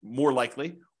 more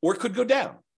likely, or it could go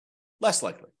down, less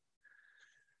likely.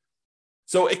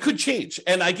 So it could change.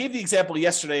 And I gave the example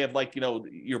yesterday of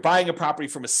you're buying a property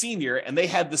from a senior and they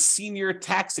had the senior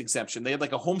tax exemption. They had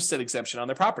like a homestead exemption on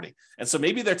their property. And so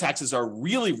maybe their taxes are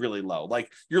really, really low. Like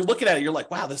you're looking at it, you're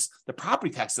like, wow, the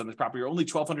property taxes on this property are only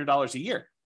 $1,200 a year.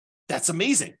 That's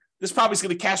amazing. This property's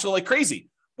going to cash flow like crazy.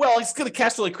 Well, it's going to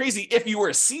cash flow like crazy if you were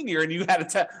a senior and you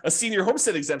had a senior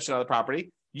homestead exemption on the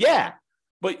property. Yeah.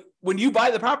 But when you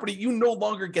buy the property, you no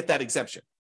longer get that exemption,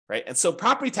 right? And so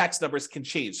property tax numbers can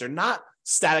change. They're not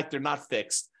static, they're not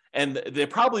fixed, and they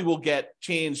probably will get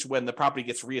changed when the property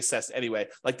gets reassessed anyway.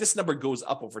 Like this number goes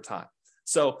up over time.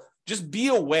 So just be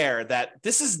aware that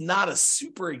this is not a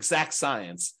super exact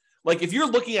science. Like if you're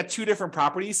looking at 2 different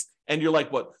properties and you're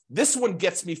like, what, this one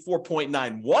gets me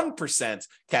 4.91%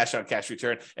 cash on cash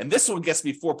return, and this one gets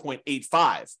me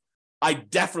 4.85. I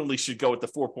definitely should go with the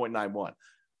 4.91.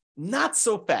 Not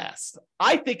so fast.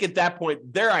 I think at that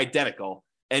point, they're identical,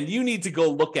 and you need to go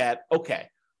look at, okay,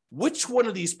 which one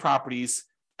of these properties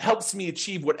helps me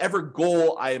achieve whatever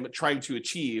goal I am trying to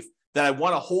achieve that I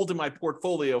want to hold in my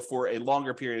portfolio for a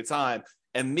longer period of time.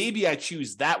 And maybe I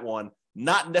choose that one,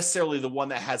 not necessarily the one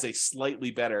that has a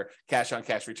slightly better cash on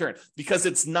cash return, because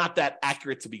it's not that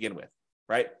accurate to begin with,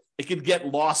 right? It could get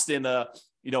lost in a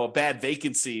bad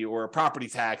vacancy or a property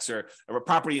tax or a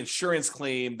property insurance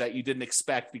claim that you didn't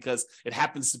expect because it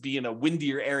happens to be in a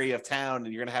windier area of town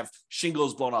and you're going to have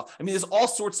shingles blown off. I mean, there's all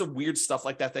sorts of weird stuff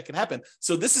like that can happen.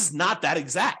 So this is not that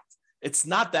exact. It's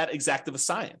not that exact of a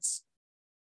science.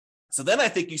 So then I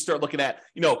think you start looking at,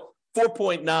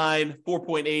 4.9,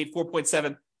 4.8,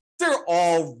 4.7. They're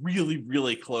all really,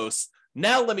 really close.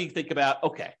 Now let me think about,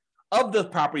 okay, of the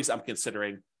properties I'm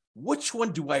considering, which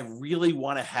one do I really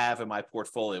want to have in my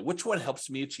portfolio? Which one helps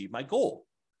me achieve my goal?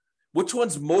 Which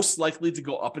one's most likely to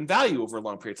go up in value over a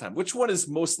long period of time? Which one is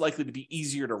most likely to be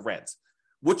easier to rent?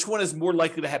 Which one is more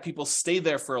likely to have people stay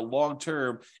there for a long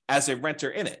term as a renter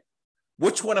in it?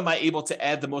 Which one am I able to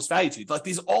add the most value to? Like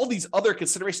all these other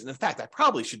considerations. In fact, I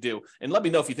probably should do, and let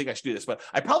me know if you think I should do this, but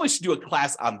I probably should do a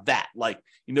class on that. Like,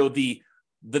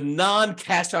 the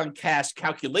non-cash on cash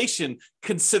calculation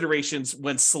considerations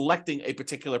when selecting a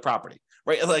particular property,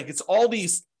 right? Like it's all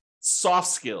these soft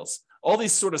skills, all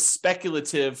these sort of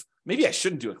speculative, maybe I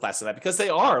shouldn't do a class on that because they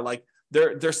are like,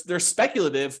 they're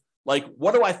speculative. Like,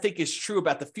 what do I think is true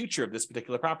about the future of this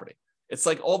particular property? It's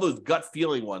like all those gut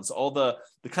feeling ones, all the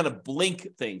kind of blink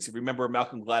things. If you remember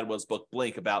Malcolm Gladwell's book,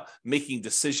 Blink, about making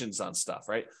decisions on stuff,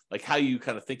 right? Like how you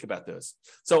kind of think about those.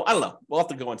 So I don't know. We'll have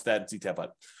to go into that in detail,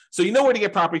 but so you know where to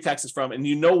get property taxes from, and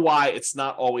you know why it's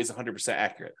not always 100%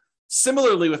 accurate.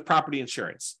 Similarly with property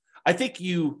insurance, I think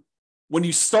when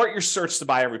you start your search to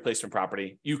buy a replacement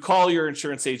property, you call your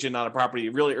insurance agent on a property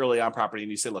really early on property, and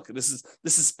you say, look, this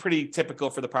is pretty typical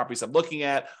for the properties I'm looking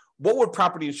at. What would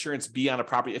property insurance be on a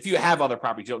property? If you have other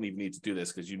properties, you don't even need to do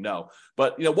this because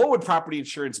but what would property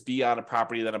insurance be on a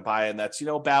property that I'm buying that's,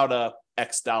 about a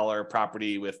X dollar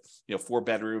property with, 4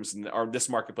 bedrooms or this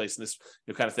marketplace and this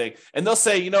kind of thing. And they'll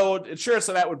say, insurance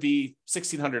on that would be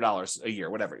 $1,600 a year,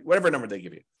 whatever number they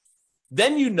give you.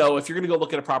 Then if you're going to go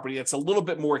look at a property that's a little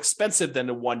bit more expensive than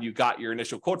the one you got your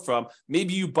initial quote from,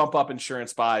 maybe you bump up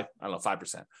insurance by,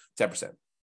 5%, 10%.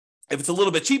 If it's a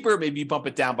little bit cheaper, maybe you bump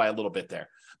it down by a little bit there.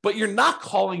 But you're not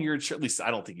calling your insurance, at least I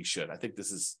don't think you should. I think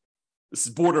this is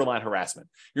borderline harassment.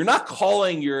 You're not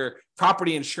calling your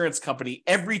property insurance company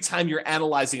every time you're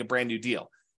analyzing a brand new deal.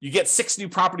 You get 6 new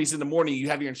properties in the morning, you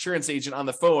have your insurance agent on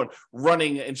the phone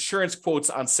running insurance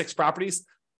quotes on 6 properties.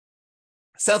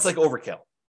 Sounds like overkill,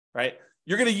 right?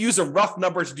 You're going to use a rough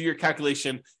number to do your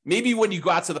calculation. Maybe when you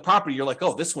go out to the property, you're like,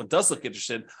 oh, this one does look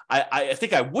interesting. I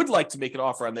think I would like to make an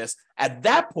offer on this. At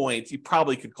that point, you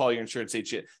probably could call your insurance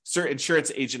agent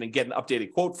and get an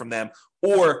updated quote from them.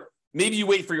 Or maybe you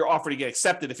wait for your offer to get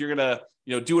accepted. If you're going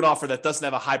to do an offer that doesn't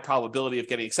have a high probability of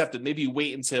getting accepted, maybe you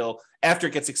wait until after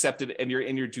it gets accepted and you're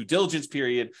in your due diligence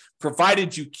period,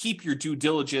 provided you keep your due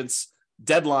diligence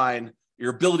deadline, your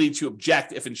ability to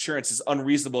object if insurance is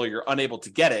unreasonable or you're unable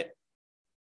to get it.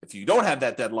 If you don't have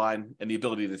that deadline and the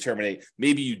ability to terminate,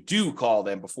 maybe you do call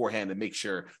them beforehand and make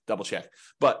sure, double check.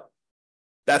 But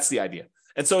that's the idea.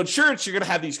 And so insurance, you're going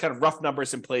to have these kind of rough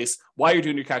numbers in place while you're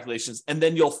doing your calculations, and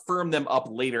then you'll firm them up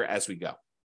later as we go.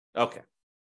 Okay.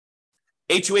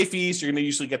 HOA fees, you're going to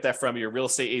usually get that from your real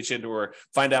estate agent or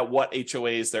find out what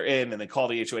HOAs they're in and then call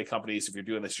the HOA companies if you're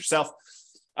doing this yourself.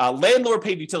 Landlord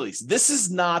paid utilities. This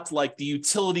is not like the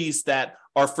utilities that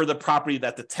are for the property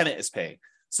that the tenant is paying.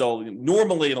 So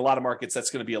normally in a lot of markets, that's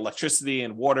going to be electricity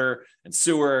and water and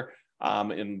sewer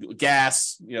and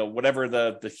gas, whatever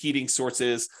the heating source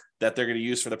is that they're going to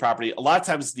use for the property. A lot of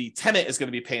times the tenant is going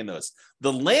to be paying those.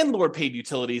 The landlord paid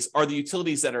utilities are the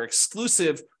utilities that are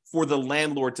exclusive for the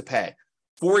landlord to pay.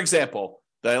 For example,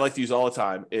 that I like to use all the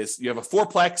time is you have a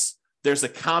fourplex. There's a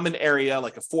common area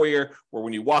like a foyer where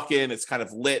when you walk in, it's kind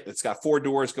of lit. It's got 4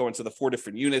 doors going to the 4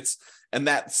 different units. And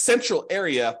that central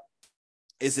area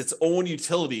is its own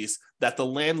utilities that the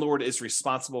landlord is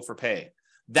responsible for paying.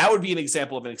 That would be an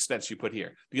example of an expense you put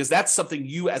here because that's something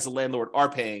you as a landlord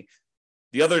are paying.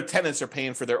 The other tenants are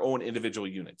paying for their own individual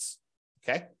units.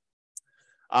 Okay.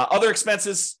 Other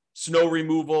expenses, snow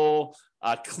removal,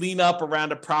 cleanup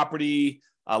around a property,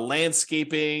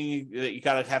 landscaping that you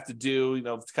kind of have to do,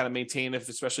 to kind of maintain it,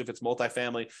 especially if it's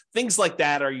multifamily. Things like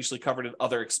that are usually covered in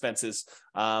other expenses.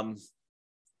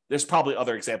 There's probably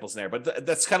other examples in there, but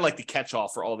that's kind of like the catch-all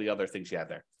for all the other things you have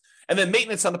there. And then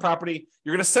maintenance on the property,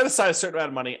 you're going to set aside a certain amount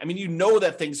of money. I mean, you know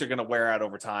that things are going to wear out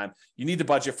over time. You need to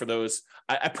budget for those.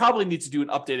 I probably need to do an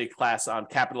updated class on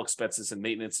capital expenses and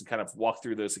maintenance and kind of walk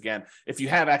through those again. If you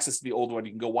have access to the old one,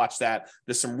 you can go watch that.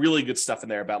 There's some really good stuff in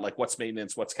there about like what's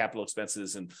maintenance, what's capital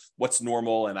expenses, and what's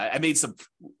normal. And I made some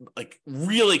like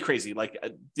really crazy, like,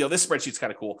 this spreadsheet's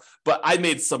kind of cool, but I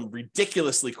made some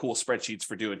ridiculously cool spreadsheets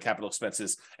for doing capital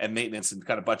expenses and maintenance and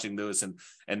kind of budgeting those.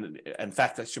 And in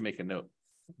fact, I should make a note.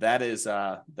 That is,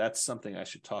 that's something I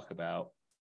should talk about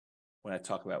when I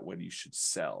talk about when you should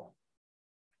sell.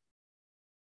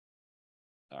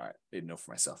 All right, made a note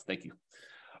for myself. Thank you.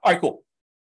 All right, cool.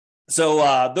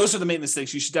 So those are the maintenance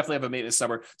things. You should definitely have a maintenance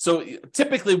number. So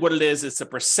typically what it is, it's a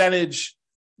percentage.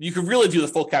 You can really do the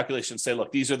full calculation and say,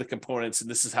 look, these are the components and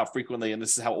this is how frequently and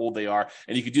this is how old they are.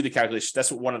 And you could do the calculation.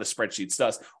 That's what one of the spreadsheets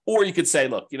does. Or you could say,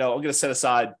 look, I'm going to set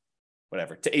aside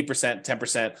whatever, to 8%,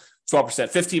 10%,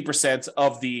 12%, 15%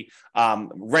 of the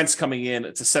rents coming in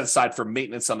to set aside for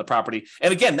maintenance on the property.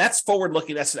 And again, that's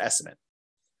forward-looking. That's an estimate.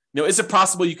 Is it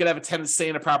possible you could have a tenant stay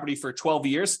in a property for 12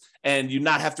 years and you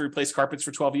not have to replace carpets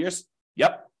for 12 years?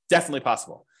 Yep, definitely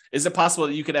possible. Is it possible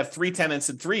that you could have 3 tenants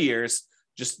in 3 years,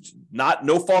 just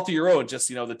no fault of your own, just,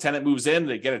 the tenant moves in,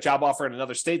 they get a job offer in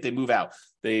another state, they move out.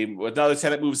 Another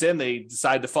tenant moves in, they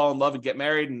decide to fall in love and get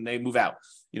married and they move out.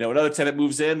 Another tenant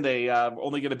moves in, they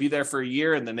only going to be there for a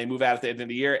year and then they move out at the end of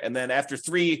the year. And then after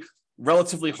 3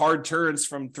 relatively hard turns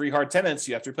from 3 hard tenants,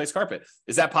 you have to replace carpet.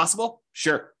 Is that possible?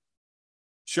 Sure.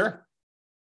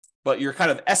 But you're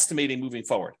kind of estimating moving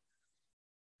forward.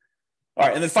 All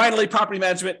right. And then finally, property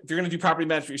management. If you're going to do property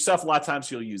management yourself, a lot of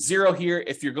times you'll use 0 here.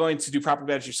 If you're going to do property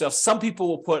management yourself, some people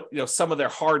will put, some of their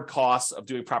hard costs of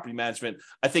doing property management.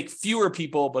 I think fewer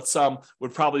people, but some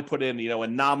would probably put in, a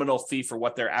nominal fee for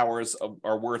what their hours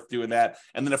are worth doing that.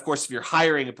 And then of course, if you're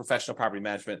hiring a professional property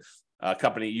management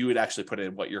company, you would actually put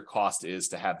in what your cost is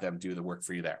to have them do the work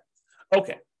for you there.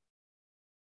 Okay.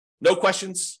 No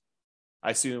questions,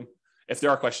 I assume. If there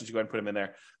are questions, you go ahead and put them in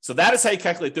there. So that is how you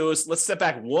calculate those. Let's step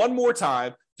back one more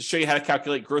time to show you how to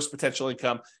calculate gross potential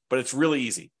income, but it's really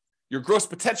easy. Your gross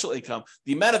potential income,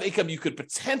 the amount of income you could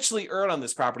potentially earn on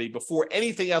this property before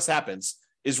anything else happens,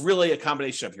 is really a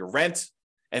combination of your rent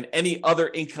and any other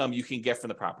income you can get from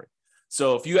the property.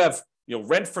 So if you have,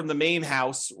 rent from the main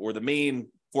house or the main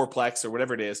fourplex or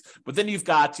whatever it is, but then you've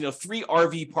got, 3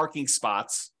 RV parking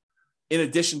spots in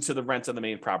addition to the rent on the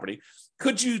main property.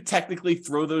 Could you technically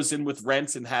throw those in with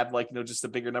rent and have just a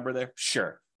bigger number there?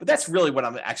 Sure. But that's really what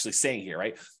I'm actually saying here,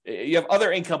 right? You have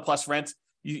other income plus rent.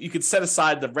 You could set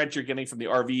aside the rent you're getting from the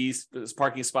RVs, those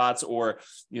parking spots, or,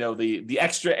 the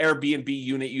extra Airbnb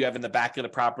unit you have in the back of the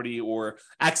property, or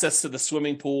access to the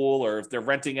swimming pool, or if they're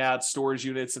renting out storage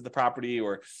units at the property,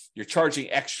 or you're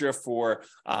charging extra for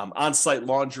on-site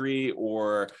laundry,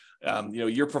 or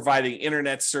you're providing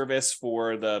internet service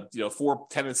for the 4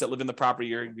 tenants that live in the property.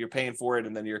 You're paying for it,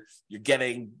 and then you're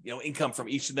getting income from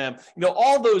each of them.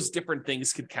 All those different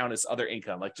things could count as other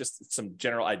income, like just some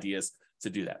general ideas to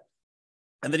do that.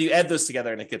 And then you add those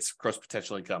together, and it gets gross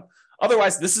potential income.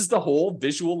 Otherwise, this is the whole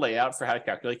visual layout for how to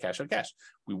calculate cash on cash.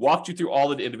 We walked you through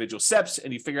all of the individual steps,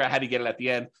 and you figure out how to get it at the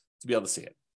end to be able to see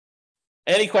it.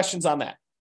 Any questions on that?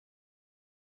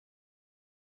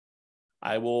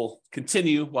 I will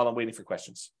continue while I'm waiting for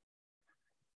questions.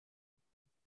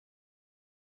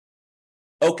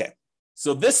 Okay,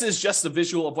 so this is just a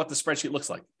visual of what the spreadsheet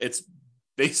looks like. It's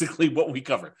basically what we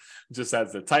cover. It just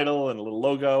has the title and a little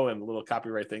logo and a little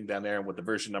copyright thing down there and what the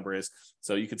version number is,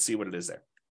 so you can see what it is there.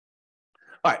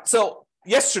 All right, so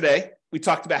yesterday we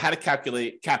talked about how to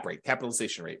calculate cap rate,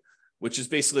 capitalization rate, which is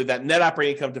basically that net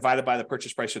operating income divided by the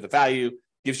purchase price or the value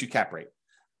gives you cap rate.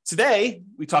 Today,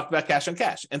 we talked about cash on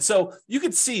cash. And so you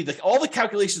can see that all the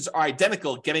calculations are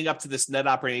identical getting up to this net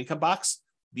operating income box.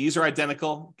 These are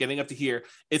identical getting up to here.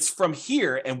 It's from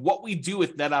here and what we do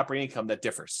with net operating income that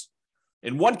differs.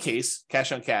 In one case,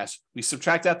 cash on cash, we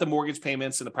subtract out the mortgage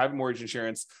payments and the private mortgage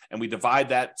insurance, and we divide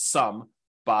that sum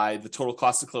by the total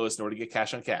cost to close in order to get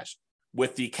cash on cash.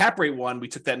 With the cap rate one, we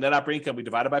took that net operating income, we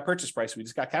divided by purchase price, we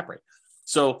just got cap rate.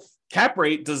 So cap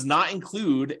rate does not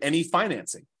include any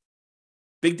financing.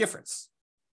 Big difference.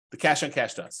 The cash on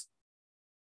cash does.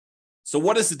 So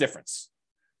what is the difference?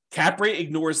 Cap rate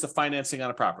ignores the financing on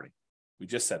a property. We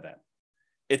just said that.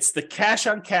 It's the cash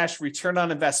on cash return on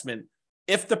investment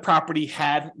if the property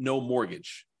had no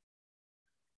mortgage.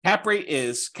 Cap rate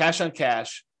is cash on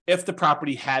cash if the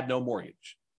property had no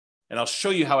mortgage. And I'll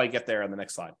show you how I get there on the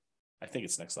next slide. I think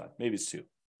it's next slide. Maybe it's 2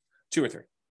 or 3.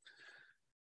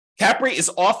 Cap rate is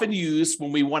often used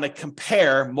when we want to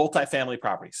compare multifamily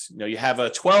properties. You have a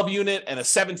 12 unit and a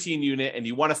 17 unit, and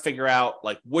you want to figure out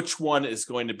which one is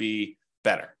going to be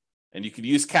better. And you can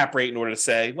use cap rate in order to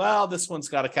say, well, this one's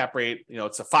got a cap rate,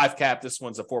 it's a 5 cap, this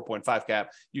one's a 4.5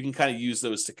 cap. You can kind of use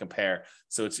those to compare.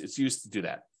 So it's used to do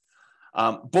that.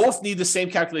 Both need the same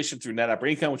calculation through net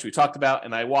operating income, which we talked about,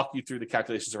 and I walked you through the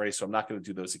calculations already, so I'm not going to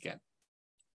do those again.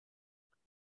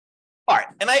 All right,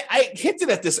 and I hinted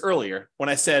at this earlier when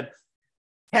I said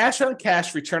cash on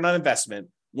cash return on investment,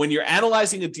 when you're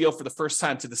analyzing a deal for the first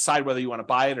time to decide whether you want to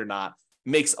buy it or not,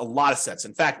 makes a lot of sense.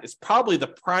 In fact, it's probably the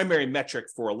primary metric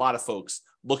for a lot of folks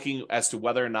looking as to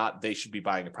whether or not they should be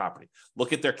buying a property.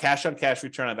 Look at their cash on cash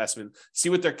return on investment, see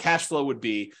what their cash flow would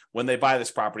be when they buy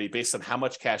this property based on how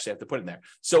much cash they have to put in there.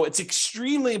 So it's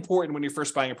extremely important when you're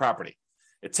first buying a property.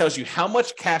 It tells you how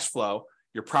much cash flow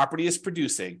your property is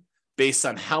producing based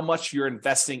on how much you're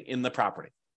investing in the property.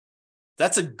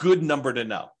 That's a good number to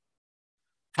know.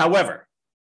 However,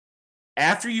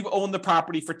 after you've owned the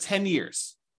property for 10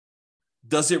 years,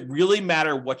 does it really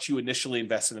matter what you initially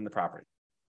invested in the property?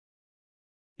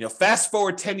 Fast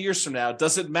forward 10 years from now,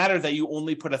 does it matter that you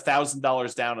only put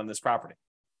 $1,000 down on this property?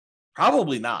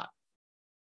 Probably not.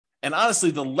 And honestly,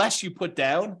 the less you put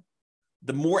down,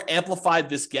 the more amplified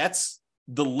this gets,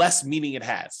 the less meaning it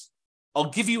has. I'll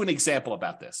give you an example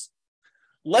about this.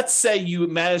 Let's say you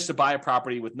managed to buy a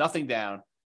property with nothing down,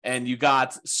 and you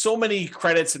got so many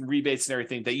credits and rebates and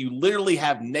everything that you literally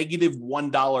have negative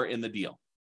 $1 in the deal.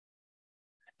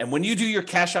 And when you do your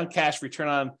cash on cash return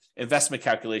on investment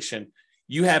calculation,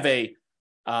 you have I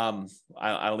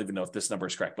don't even know if this number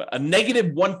is correct, but a negative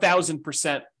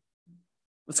 1,000%,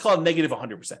 let's call it negative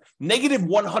 100%, negative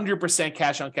 100%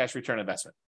 cash on cash return on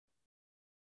investment.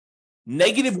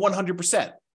 Negative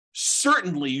 100%.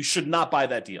 Certainly you should not buy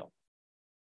that deal.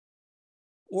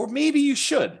 Or maybe you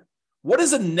should. What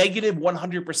does a negative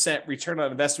 100% return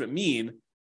on investment mean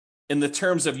in the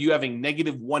terms of you having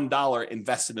negative $1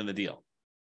 invested in the deal?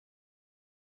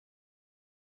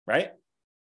 Right?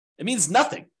 It means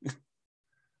nothing.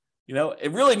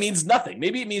 It really means nothing.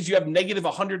 Maybe it means you have negative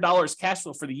 $100 cash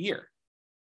flow for the year.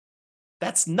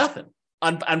 That's nothing.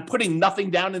 On putting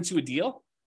nothing down into a deal,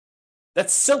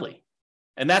 that's silly.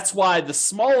 And that's why the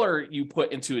smaller you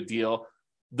put into a deal,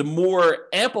 the more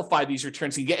amplified these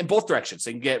returns can get in both directions.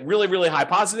 They can get really, really high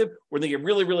positive, or they get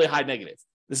really, really high negative.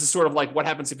 This is sort of like what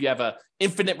happens if you have an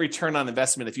infinite return on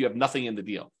investment if you have nothing in the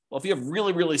deal. Well, if you have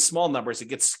really, really small numbers, it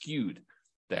gets skewed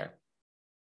there.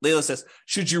 Layla says,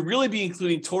 should you really be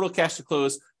including total cash to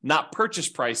close, not purchase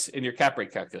price in your cap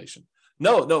rate calculation?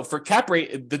 No, for cap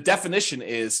rate, the definition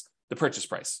is the purchase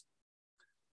price.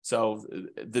 So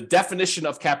the definition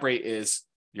of cap rate is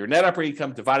your net operating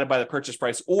income divided by the purchase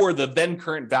price or the then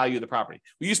current value of the property.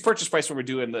 We use purchase price when we're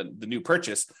doing the new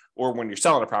purchase or when you're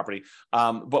selling a property.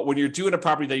 But when you're doing a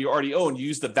property that you already own, you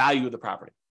use the value of the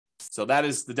property. So that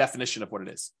is the definition of what it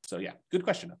is. So yeah, good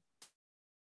question.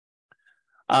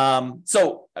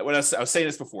 So when I was saying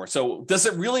this before, so does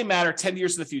it really matter 10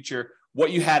 years in the future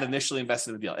what you had initially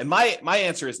invested in the deal? And my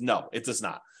answer is no, it does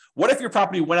not. What if your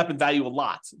property went up in value a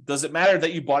lot? Does it matter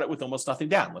that you bought it with almost nothing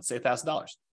down? Let's say $1,000.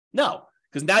 No,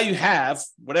 because now you have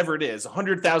whatever it is,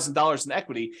 $100,000 in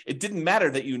equity. It didn't matter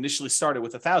that you initially started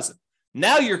with $1,000.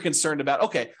 Now you're concerned about,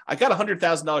 okay, I got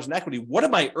 $100,000 in equity. What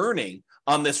am I earning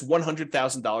on this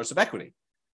 $100,000 of equity?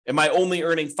 Am I only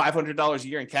earning $500 a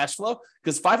year in cash flow?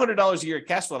 Because $500 a year in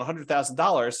cash flow on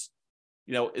 $100,000,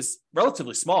 is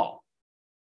relatively small.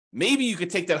 Maybe you could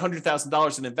take that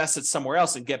 $100,000 and invest it somewhere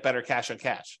else and get better cash on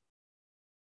cash,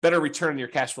 better return on your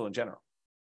cash flow in general.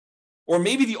 Or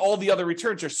maybe all the other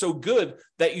returns are so good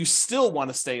that you still want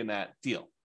to stay in that deal,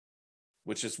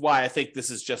 which is why I think this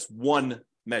is just one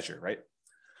measure, right?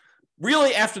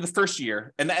 Really, after the first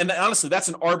year, and honestly, that's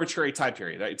an arbitrary time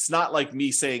period. Right? It's not like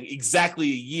me saying exactly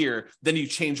a year, then you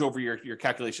change over your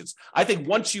calculations. I think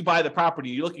once you buy the property,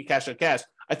 you look at cash on cash,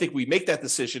 I think we make that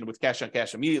decision with cash on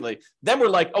cash immediately. Then we're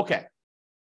like, okay,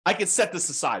 I can set this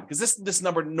aside because this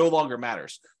number no longer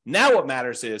matters. Now what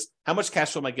matters is how much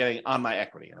cash flow am I getting on my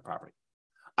equity in a property?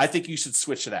 I think you should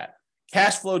switch to that.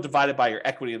 Cash flow divided by your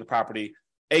equity in the property,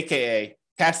 AKA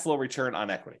cash flow return on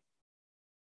equity.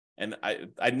 And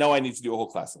I know I need to do a whole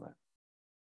class on that.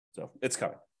 So it's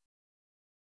coming.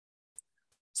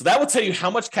 So that will tell you how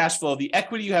much cash flow the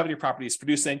equity you have in your property is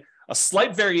producing. A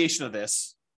slight variation of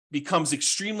this becomes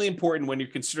extremely important when you're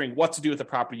considering what to do with the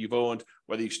property you've owned,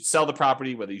 whether you should sell the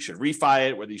property, whether you should refi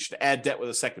it, whether you should add debt with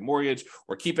a second mortgage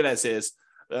or keep it as is.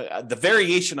 The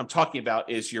variation I'm talking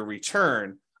about is your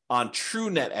return on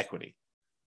true net equity.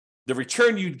 The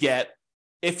return you'd get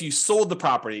if you sold the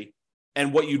property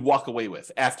and what you'd walk away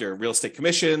with after real estate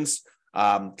commissions,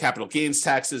 capital gains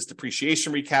taxes,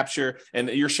 depreciation recapture, and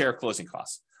your share of closing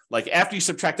costs. Like after you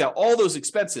subtract out all those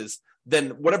expenses,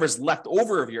 then whatever's left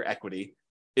over of your equity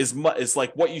is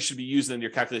like what you should be using in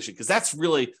your calculation, because that's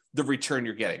really the return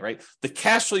you're getting, right? The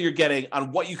cash flow you're getting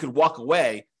on what you could walk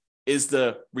away is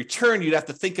the return you'd have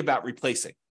to think about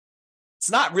replacing.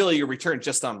 It's not really your return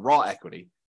just on raw equity,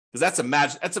 because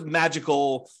that's a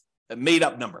magical made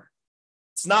up number.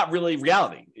 It's not really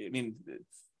reality. I mean,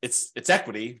 it's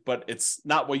equity, but it's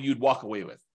not what you'd walk away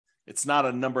with. It's not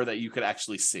a number that you could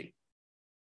actually see.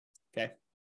 Okay.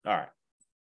 All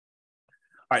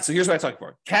right. So here's what I'm talking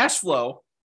about. Cash flow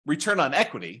return on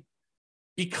equity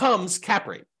becomes cap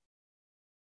rate.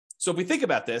 So if we think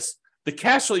about this, the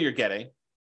cash flow you're getting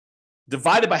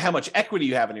divided by how much equity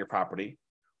you have in your property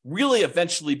really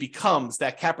eventually becomes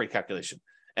that cap rate calculation.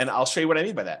 And I'll show you what I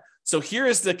mean by that. So here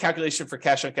is the calculation for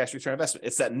cash on cash return on investment.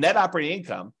 It's that net operating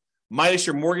income minus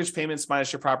your mortgage payments,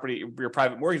 minus your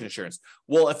private mortgage insurance.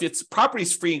 Well, if it's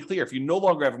property's free and clear, if you no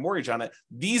longer have a mortgage on it,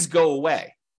 these go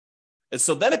away. And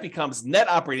so then it becomes net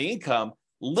operating income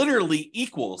literally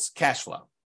equals cash flow,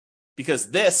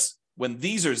 because this, when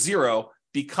these are zero,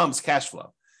 becomes cash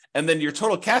flow. And then your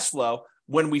total cash flow,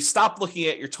 when we stop looking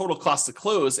at your total cost to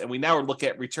close and we now look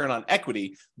at return on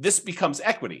equity, this becomes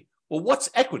equity. Well, what's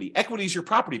equity? Equity is your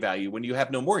property value when you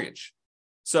have no mortgage.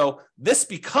 So this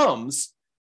becomes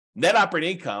net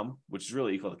operating income, which is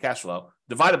really equal to cash flow,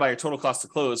 divided by your total cost to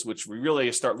close, which we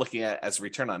really start looking at as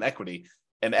return on equity.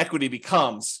 And equity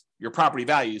becomes your property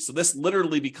value. So this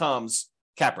literally becomes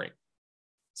cap rate.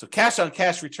 So cash on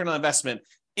cash return on investment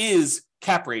is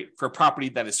cap rate for property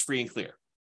that is free and clear,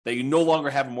 that you no longer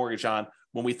have a mortgage on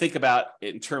when we think about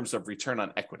it in terms of return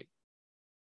on equity.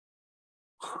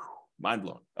 Mind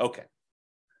blown. Okay.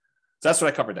 So that's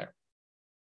what I covered there.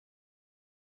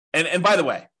 And by the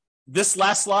way, this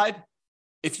last slide,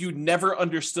 if you never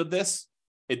understood this,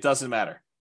 it doesn't matter.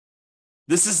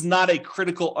 This is not a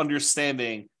critical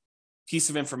understanding piece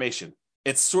of information.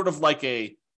 It's sort of like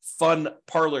a fun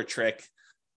parlor trick,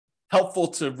 helpful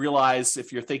to realize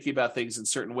if you're thinking about things in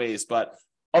certain ways, but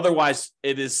otherwise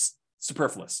it is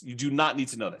superfluous. You do not need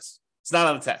to know this. It's not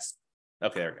on the test.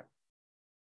 Okay, there we go.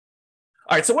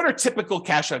 All right, so what are typical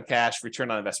cash on cash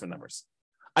return on investment numbers?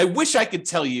 I wish I could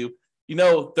tell you,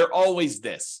 they're always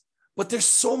this, but there's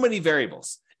so many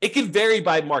variables. It can vary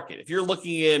by market. If you're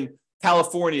looking in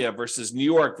California versus New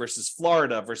York versus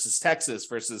Florida versus Texas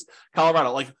versus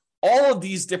Colorado, like all of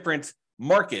these different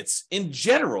markets in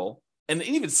general, and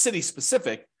even city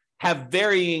specific, have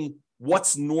varying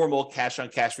what's normal cash on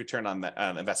cash return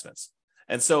on investments.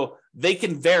 And so they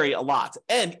can vary a lot.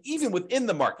 And even within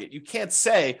the market, you can't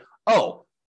say, oh,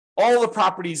 all the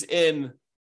properties in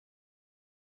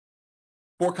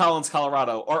Fort Collins,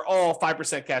 Colorado are all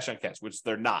 5% cash on cash, which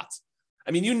they're not.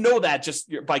 I mean, you know that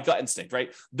just by gut instinct,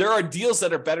 right? There are deals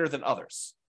that are better than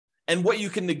others. And what you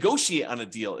can negotiate on a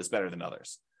deal is better than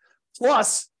others.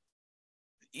 Plus,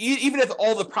 even if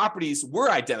all the properties were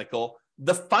identical,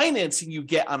 the financing you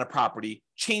get on a property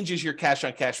changes your cash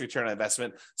on cash return on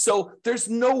investment. So there's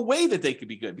no way that they could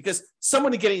be good, because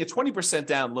someone getting a 20%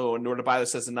 down loan in order to buy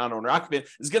this as a non-owner occupant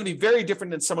is going to be very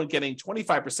different than someone getting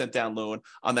 25% down loan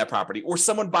on that property, or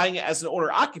someone buying it as an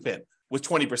owner occupant with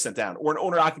 20% down, or an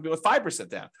owner occupant with 5%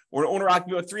 down, or an owner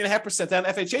occupant with 3.5% down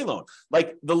FHA loan.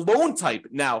 Like the loan type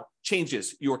now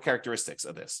changes your characteristics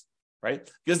of this, right?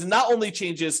 Because it not only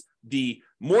changes the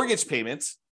mortgage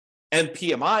payments and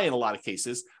PMI in a lot of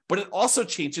cases, but it also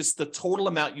changes the total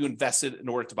amount you invested in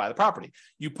order to buy the property.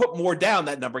 You put more down,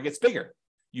 that number gets bigger.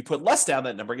 You put less down,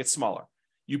 that number gets smaller.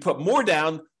 You put more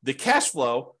down, the cash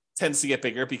flow tends to get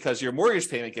bigger because your mortgage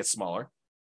payment gets smaller.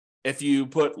 If you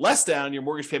put less down, your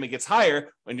mortgage payment gets higher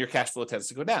and your cash flow tends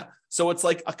to go down. So it's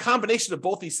like a combination of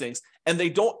both these things, and they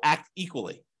don't act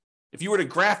equally. If you were to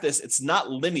graph this, it's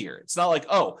not linear. It's not like,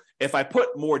 oh, if I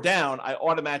put more down, I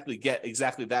automatically get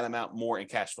exactly that amount more in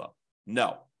cash flow.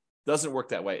 No, doesn't work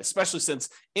that way, especially since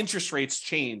interest rates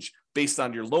change based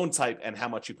on your loan type and how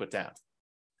much you put down.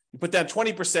 You put down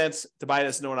 20% to buy it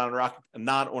as a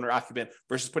non-owner occupant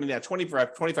versus putting down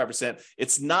 25%.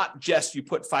 It's not just you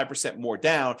put 5% more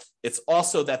down. It's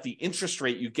also that the interest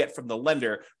rate you get from the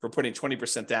lender for putting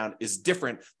 20% down is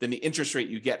different than the interest rate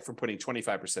you get from putting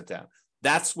 25% down.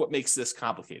 That's what makes this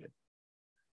complicated.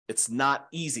 It's not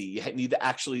easy. You need to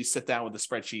actually sit down with a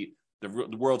spreadsheet,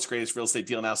 the world's greatest real estate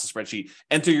deal analysis spreadsheet,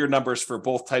 enter your numbers for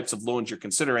both types of loans you're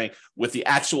considering with the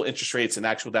actual interest rates and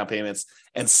actual down payments,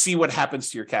 and see what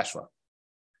happens to your cash flow.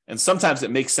 And sometimes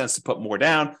it makes sense to put more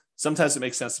down. Sometimes it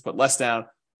makes sense to put less down,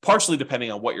 partially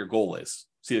depending on what your goal is.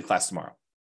 See the class tomorrow.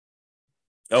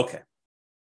 Okay.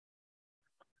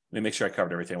 Let me make sure I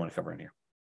covered everything I want to cover in here.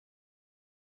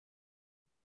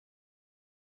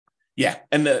 Yeah.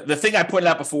 And the thing I pointed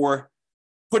out before,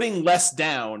 putting less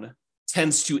down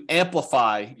tends to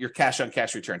amplify your cash on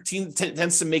cash return,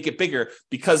 tends to make it bigger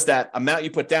because that amount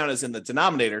you put down is in the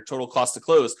denominator, total cost to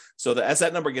close. So that as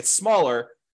that number gets smaller,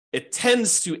 it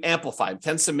tends to amplify, it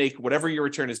tends to make whatever your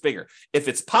return is bigger. If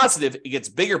it's positive, it gets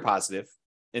bigger positive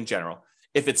in general.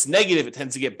 If it's negative, it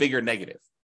tends to get bigger negative.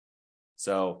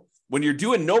 So when you're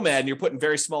doing Nomad and you're putting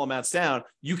very small amounts down,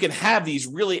 you can have these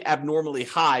really abnormally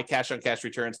high cash on cash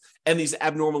returns and these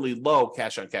abnormally low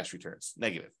cash on cash returns,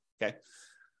 negative, okay?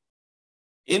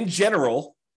 In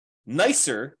general,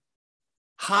 nicer,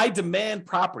 high demand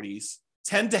properties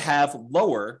tend to have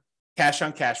lower cash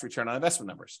on cash return on investment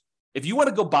numbers. If you want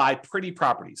to go buy pretty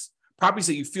properties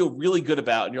that you feel really good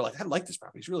about, and you're like, I like this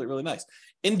property, it's really, really nice.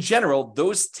 In general,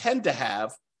 those tend to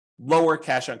have lower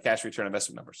cash on cash return on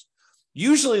investment numbers.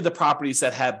 Usually the properties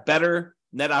that have better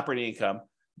net operating income,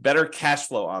 better cash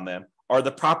flow on them are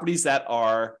the properties that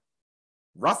are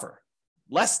rougher,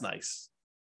 less nice.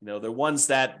 They're ones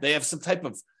that they have some type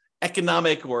of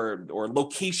economic or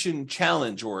location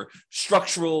challenge or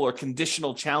structural or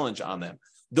conditional challenge on them.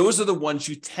 Those are the ones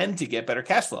you tend to get better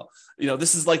cash flow.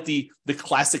 This is like the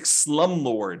classic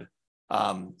slumlord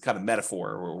kind of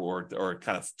metaphor or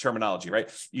kind of terminology,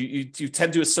 right? You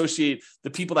tend to associate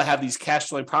the people that have these cash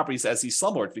flowing properties as these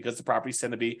slumlords because the properties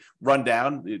tend to be run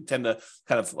down. You tend to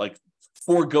kind of like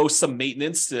forego some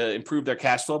maintenance to improve their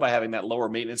cash flow by having that lower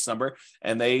maintenance number.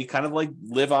 And they kind of like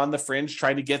live on the fringe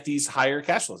trying to get these higher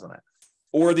cash flows on that.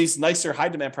 Or these nicer high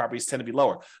demand properties tend to be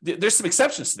lower. There's some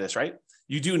exceptions to this, right?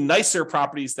 You do nicer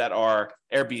properties that are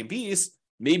Airbnbs,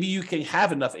 maybe you can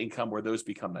have enough income where those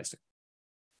become nicer.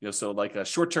 So like a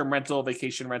short-term rental,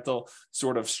 vacation rental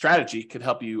sort of strategy could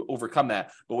help you overcome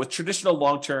that. But with traditional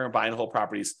long-term buy and hold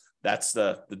properties, that's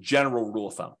the general rule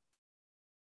of thumb.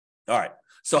 All right.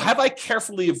 So have I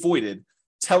carefully avoided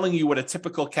telling you what a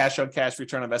typical cash on cash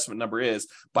return on investment number is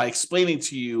by explaining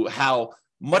to you how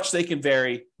much they can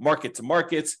vary market to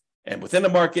market and within the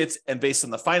markets and based on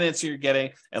the financing you're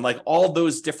getting and like all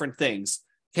those different things?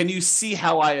 Can you see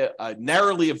how I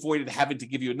narrowly avoided having to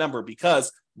give you a number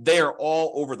because they are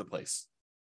all over the place?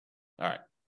 All right.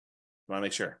 I want to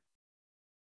make sure.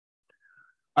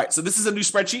 All right. So this is a new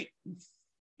spreadsheet.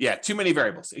 Yeah, too many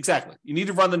variables. Exactly. You need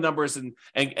to run the numbers and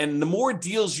the more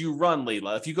deals you run,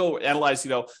 Layla, if you go analyze,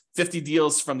 50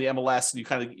 deals from the MLS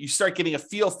and you start getting a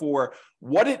feel for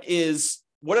what it is,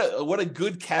 what a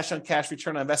good cash on cash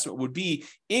return on investment would be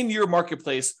in your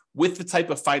marketplace with the type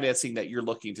of financing that you're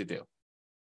looking to do.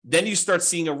 Then you start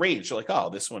seeing a range. You're like, oh,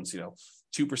 this one's,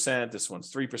 2%, this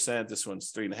one's 3%, this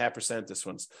one's 3.5%, this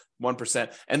one's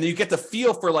 1%. And then you get the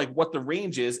feel for like what the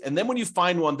range is. And then when you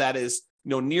find one that is,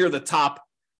 near the top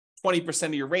 20%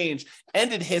 of your range,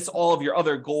 and it hits all of your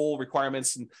other goal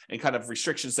requirements and kind of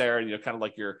restrictions there, and kind of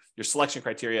like your selection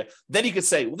criteria, then you could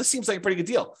say, well, this seems like a pretty good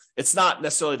deal. It's not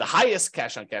necessarily the highest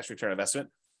cash on cash return investment.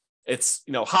 It's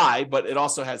high, but it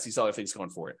also has these other things going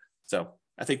for it. So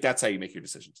I think that's how you make your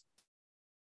decisions.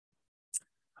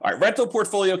 All right, rental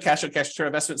portfolio, cash on cash return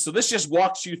investment. So this just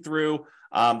walks you through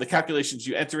the calculations.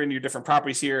 You enter in your different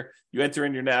properties here. You enter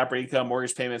in your net operating income,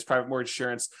 mortgage payments, private mortgage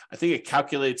insurance. I think it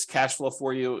calculates cash flow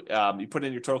for you. You put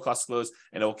in your total cost to close,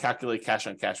 and it will calculate cash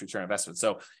on cash return investment.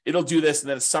 So it'll do this, and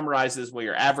then it summarizes what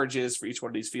your average is for each one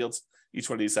of these fields,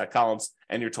 each one of these columns,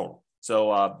 and your total.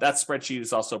 So that spreadsheet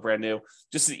is also brand new.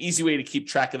 Just an easy way to keep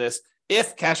track of this.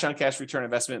 If cash on cash return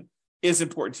investment is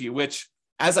important to you, which,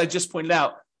 as I just pointed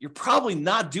out, you're probably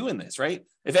not doing this, right?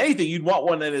 If anything, you'd want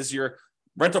one that is your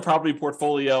rental property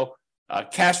portfolio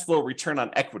cash flow return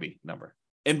on equity number.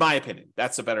 In my opinion,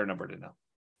 that's a better number to know.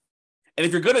 And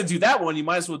if you're going to do that one, you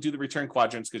might as well do the return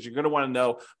quadrants because you're going to want to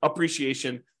know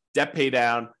appreciation, debt pay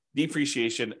down,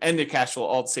 depreciation, and the cash flow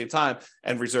all at the same time,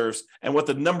 and reserves, and what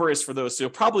the number is for those. So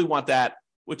you'll probably want that,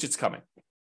 which it's coming.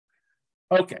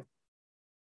 Okay.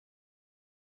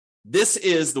 This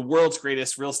is the world's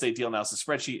greatest real estate deal analysis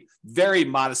spreadsheet, very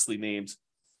modestly named.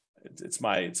 It's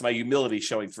my humility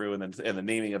showing through and the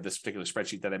naming of this particular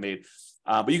spreadsheet that I made.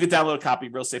 But you can download a copy,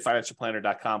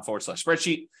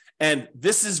 realestatefinancialplanner.com/spreadsheet. And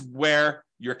this is where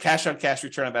your cash on cash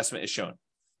return on investment is shown.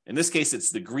 In this case,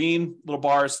 it's the green little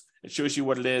bars. It shows you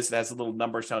what it is. It has a little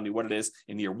number telling you what it is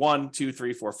in year 1, 2,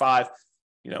 3, 4, 5.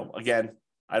 Again,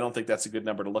 I don't think that's a good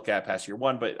number to look at past year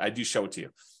 1, but I do show it to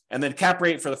you. And then cap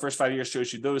rate for the first 5 years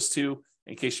shows you those two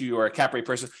in case you are a cap rate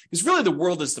person. Because really the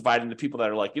world is divided into people that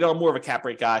are like, I'm more of a cap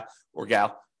rate guy or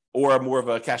gal, or I'm more of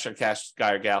a cash on cash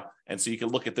guy or gal. And so you can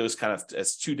look at those kind of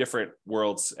as two different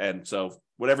worlds. And so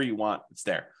whatever you want, it's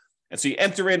there. And so you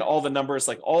enter in all the numbers,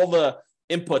 like all the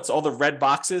inputs, all the red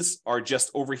boxes are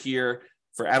just over here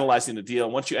for analyzing the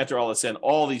deal. Once you enter all this in,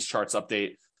 all these charts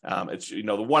update. It's the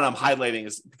one I'm highlighting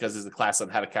is because it's a class on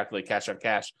how to calculate cash on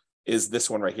cash. is this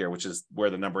one right here, which is where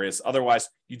the number is. Otherwise,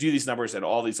 you do these numbers and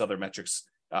all these other metrics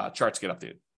charts get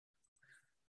updated.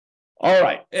 All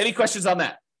right. Any questions on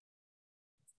that?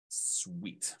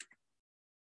 Sweet.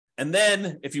 And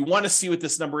then if you want to see what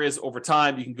this number is over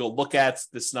time, you can go look at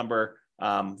this number,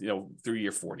 through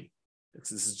year 40.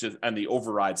 This is just on the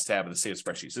overrides tab of the same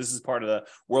spreadsheet. So this is part of the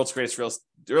world's greatest real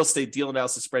estate deal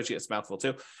analysis spreadsheet. It's a mouthful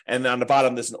too. And then on the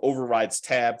bottom, there's an overrides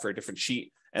tab for a different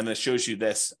sheet. And then it shows you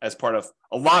this as part of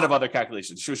a lot of other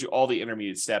calculations. It shows you all the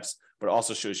intermediate steps, but it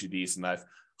also shows you these. And I've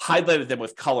highlighted them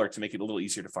with color to make it a little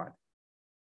easier to find.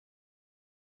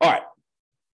 All right.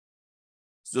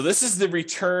 So this is the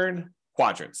return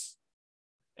quadrants.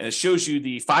 And it shows you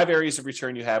the 5 areas of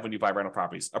return you have when you buy rental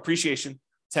properties. Appreciation,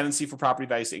 tendency for property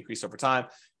values to increase over time.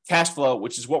 Cash flow,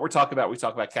 which is what we're talking about. We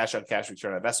talk about cash on cash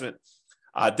return on investment.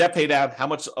 Debt pay down, how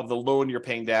much of the loan you're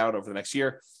paying down over the next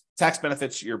year. Tax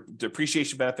benefits, your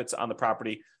depreciation benefits on the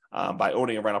property by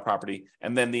owning a rental property.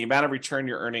 And then the amount of return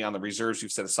you're earning on the reserves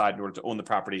you've set aside in order to own the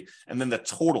property. And then the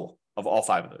total of all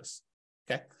 5 of those.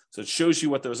 Okay, so it shows you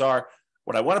what those are.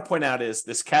 What I want to point out is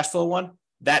this cash flow one,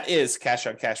 that is cash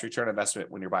on cash return on investment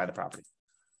when you're buying the property.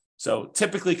 So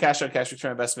typically cash on cash return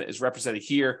on investment is represented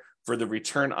here for the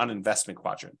return on investment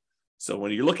quadrant. So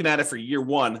when you're looking at it for year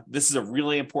 1, this is a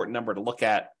really important number to look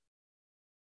at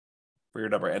for your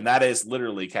number. And that is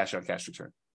literally cash on cash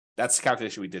return. That's the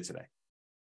calculation we did today.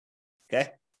 Okay.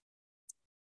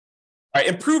 All right.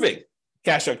 Improving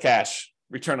cash on cash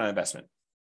return on investment.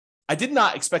 I did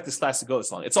not expect this class to go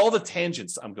this long. It's all the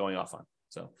tangents I'm going off on.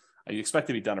 So I expect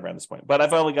to be done around this point, but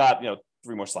I've only got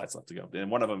 3 more slides left to go. And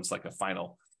one of them is like a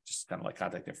final, just kind of like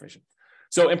contact information.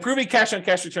 So improving cash on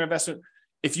cash return on investment.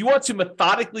 If you want to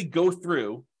methodically go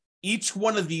through each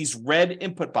one of these red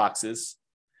input boxes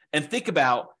and think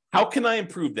about how can I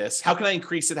improve this? How can I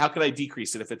increase it? How can I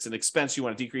decrease it? If it's an expense, you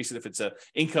want to decrease it. If it's an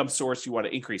income source, you want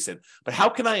to increase it. But how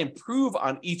can I improve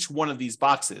on each one of these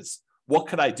boxes? What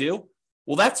could I do?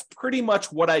 Well, that's pretty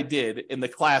much what I did in the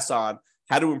class on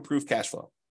how to improve cash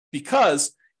flow.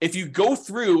 Because if you go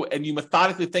through and you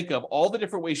methodically think of all the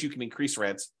different ways you can increase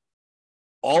rent,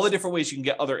 all the different ways you can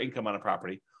get other income on a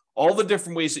property, all the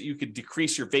different ways that you could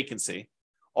decrease your vacancy,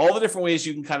 all the different ways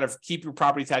you can kind of keep your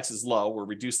property taxes low or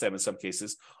reduce them in some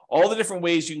cases, all the different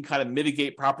ways you can kind of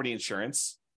mitigate property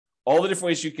insurance, all the different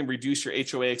ways you can reduce your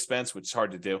HOA expense, which is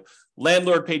hard to do,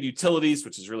 landlord paid utilities,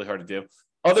 which is really hard to do,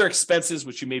 other expenses,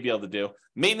 which you may be able to do,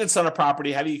 maintenance on a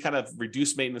property, how do you kind of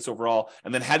reduce maintenance overall,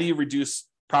 and then how do you reduce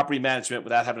property management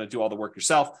without having to do all the work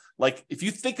yourself? Like if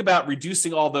you think about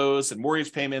reducing all those and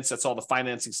mortgage payments, that's all the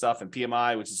financing stuff, and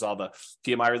PMI, which is all the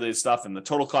PMI related stuff, and the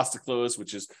total cost to close,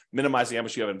 which is minimizing how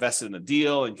much you have invested in the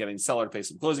deal and getting the seller to pay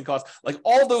some closing costs. Like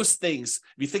all those things,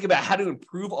 if you think about how to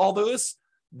improve all those,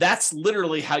 that's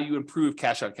literally how you improve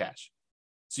cash on cash.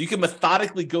 So you can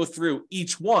methodically go through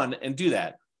each one and do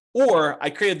that. Or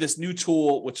I created this new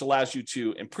tool, which allows you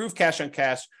to improve cash on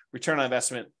cash, return on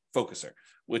investment focuser,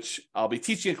 which I'll be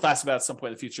teaching a class about at some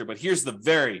point in the future. But here's the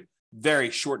very,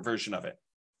 very short version of it.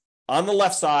 On the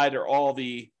left side are all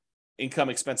the income,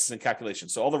 expenses, and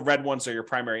calculations. So all the red ones are your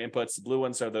primary inputs. The blue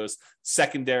ones are those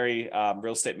secondary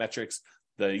real estate metrics.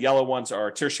 The yellow ones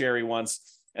are tertiary ones.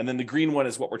 And then the green one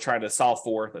is what we're trying to solve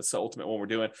for. That's the ultimate one we're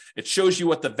doing. It shows you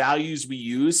what the values we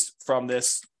use from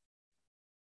this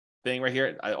thing right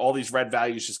here. All these red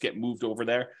values just get moved over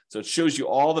there. So it shows you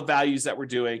all the values that we're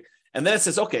doing. And then it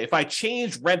says, okay, if I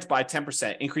change rent by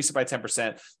 10%, increase it by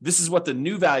 10%, this is what the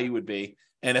new value would be.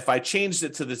 And if I changed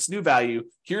it to this new value,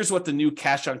 here's what the new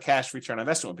cash on cash return on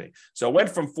investment would be. So it went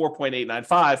from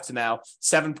 4.895 to now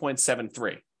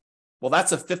 7.73. Well,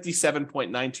 that's a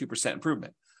 57.92%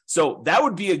 improvement. So that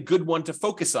would be a good one to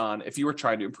focus on if you were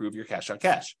trying to improve your cash on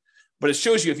cash. But it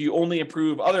shows you if you only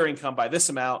improve other income by this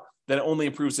amount, then it only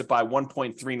improves it by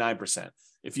 1.39%.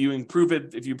 If you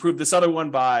improve this other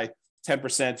one by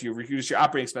 10%, you reduce your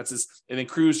operating expenses, it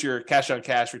improves your cash on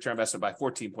cash return on investment by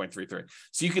 14.33.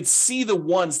 So you could see the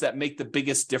ones that make the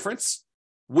biggest difference,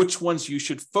 which ones you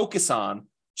should focus on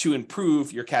to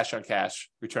improve your cash on cash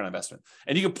return on investment.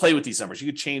 And you can play with these numbers.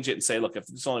 You could change it and say, look, if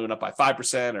this only went up by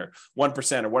 5% or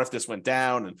 1%, or what if this went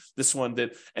down and this one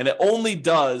did, and it only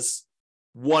does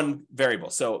one variable.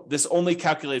 So this only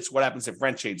calculates what happens if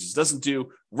rent changes. It doesn't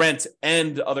do rent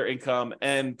and other income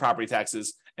and property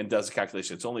taxes and does a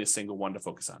calculation. It's only a single one to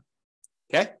focus on.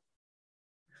 Okay.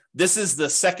 This is the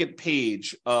second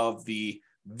page of the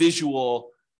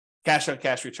visual cash on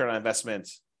cash return on investment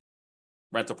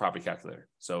rental property calculator.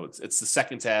 So it's the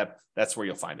second tab. That's where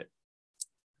you'll find it.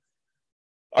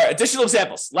 All right, additional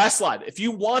examples. Last slide. If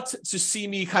you want to see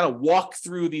me kind of walk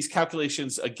through these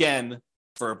calculations again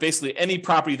for basically any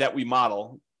property that we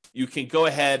model, you can go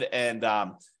ahead and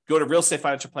go to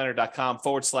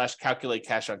realestatefinancialplanner.com/calculate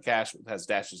cash on cash. It has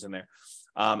dashes in there.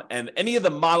 And any of the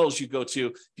models you go to,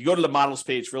 if you go to the models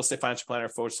page, Real Estate Financial Planner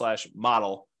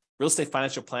 /model,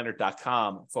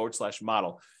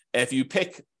 realestatefinancialplanner.com/model. And if you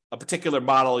pick a particular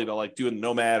model, like doing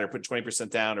Nomad or put 20%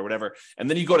 down or whatever, and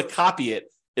then you go to copy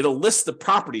it, it'll list the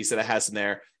properties that it has in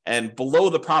there. And below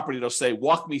the property, it'll say,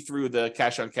 walk me through the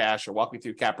cash on cash, or walk me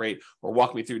through cap rate, or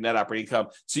walk me through net operating income.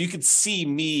 So you can see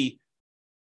me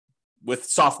with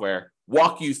software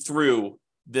walk you through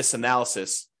this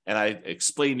analysis. And I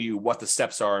explain to you what the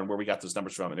steps are and where we got those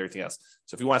numbers from and everything else.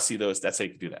 So if you want to see those, that's how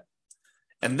you can do that.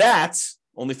 And that's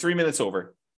only 3 minutes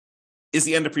over is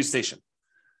the end of presentation.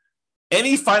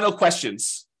 Any final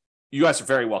questions? You guys are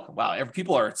very welcome. Wow,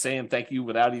 people are saying thank you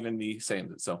without even me saying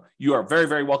it. So you are very,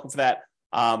 very welcome for that.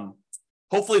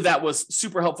 Hopefully that was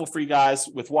super helpful for you guys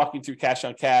with walking through cash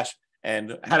on cash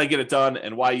and how to get it done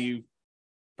and why you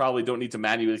probably don't need to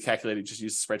manually calculate it, just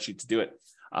use the spreadsheet to do it.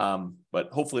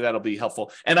 But hopefully that'll be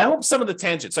helpful. And I hope some of the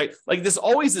tangents, like there's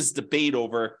always this debate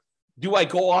over, do I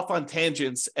go off on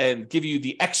tangents and give you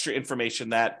the extra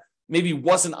information that maybe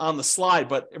wasn't on the slide,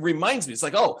 but it reminds me, it's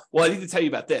like, oh, well, I need to tell you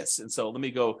about this. And so let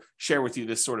me go share with you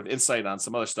this sort of insight on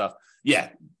some other stuff. Yeah.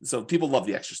 So people love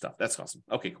the extra stuff. That's awesome.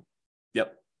 Okay, cool.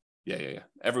 Yep. Yeah.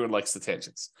 Everyone likes the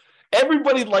tangents.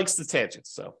 Everybody likes the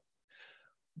tangents. So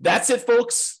that's it,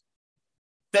 folks.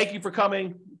 Thank you for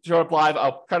coming. Show up live.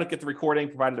 I'll try to get the recording,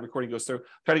 provided the recording goes through.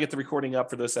 Try to get the recording up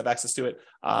for those that have access to it.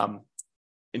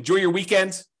 Enjoy your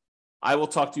weekend. I will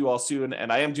talk to you all soon. And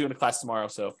I am doing a class tomorrow.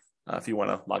 So if you want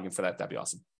to log in for that, that'd be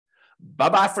awesome.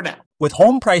 Bye-bye for now. With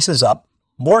home prices up,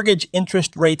 mortgage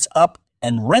interest rates up,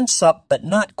 and rents up, but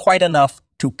not quite enough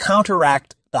to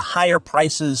counteract the higher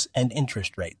prices and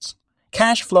interest rates,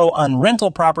 cash flow on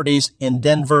rental properties in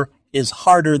Denver is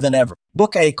harder than ever.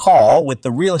 Book a call with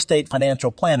the Real Estate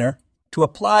Financial Planner to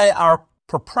apply our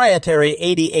proprietary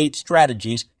 88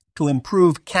 strategies to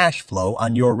improve cash flow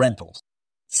on your rentals.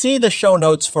 See the show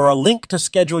notes for a link to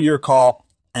schedule your call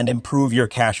and improve your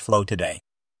cash flow today.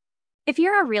 If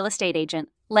you're a real estate agent,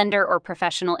 lender, or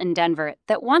professional in Denver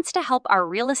that wants to help our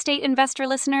real estate investor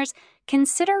listeners,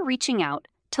 consider reaching out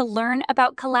to learn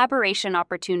about collaboration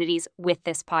opportunities with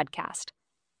this podcast.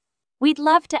 We'd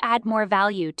love to add more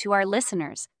value to our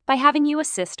listeners by having you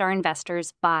assist our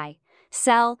investors buy,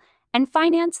 sell, and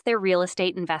finance their real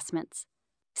estate investments.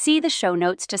 See the show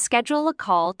notes to schedule a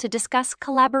call to discuss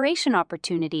collaboration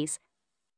opportunities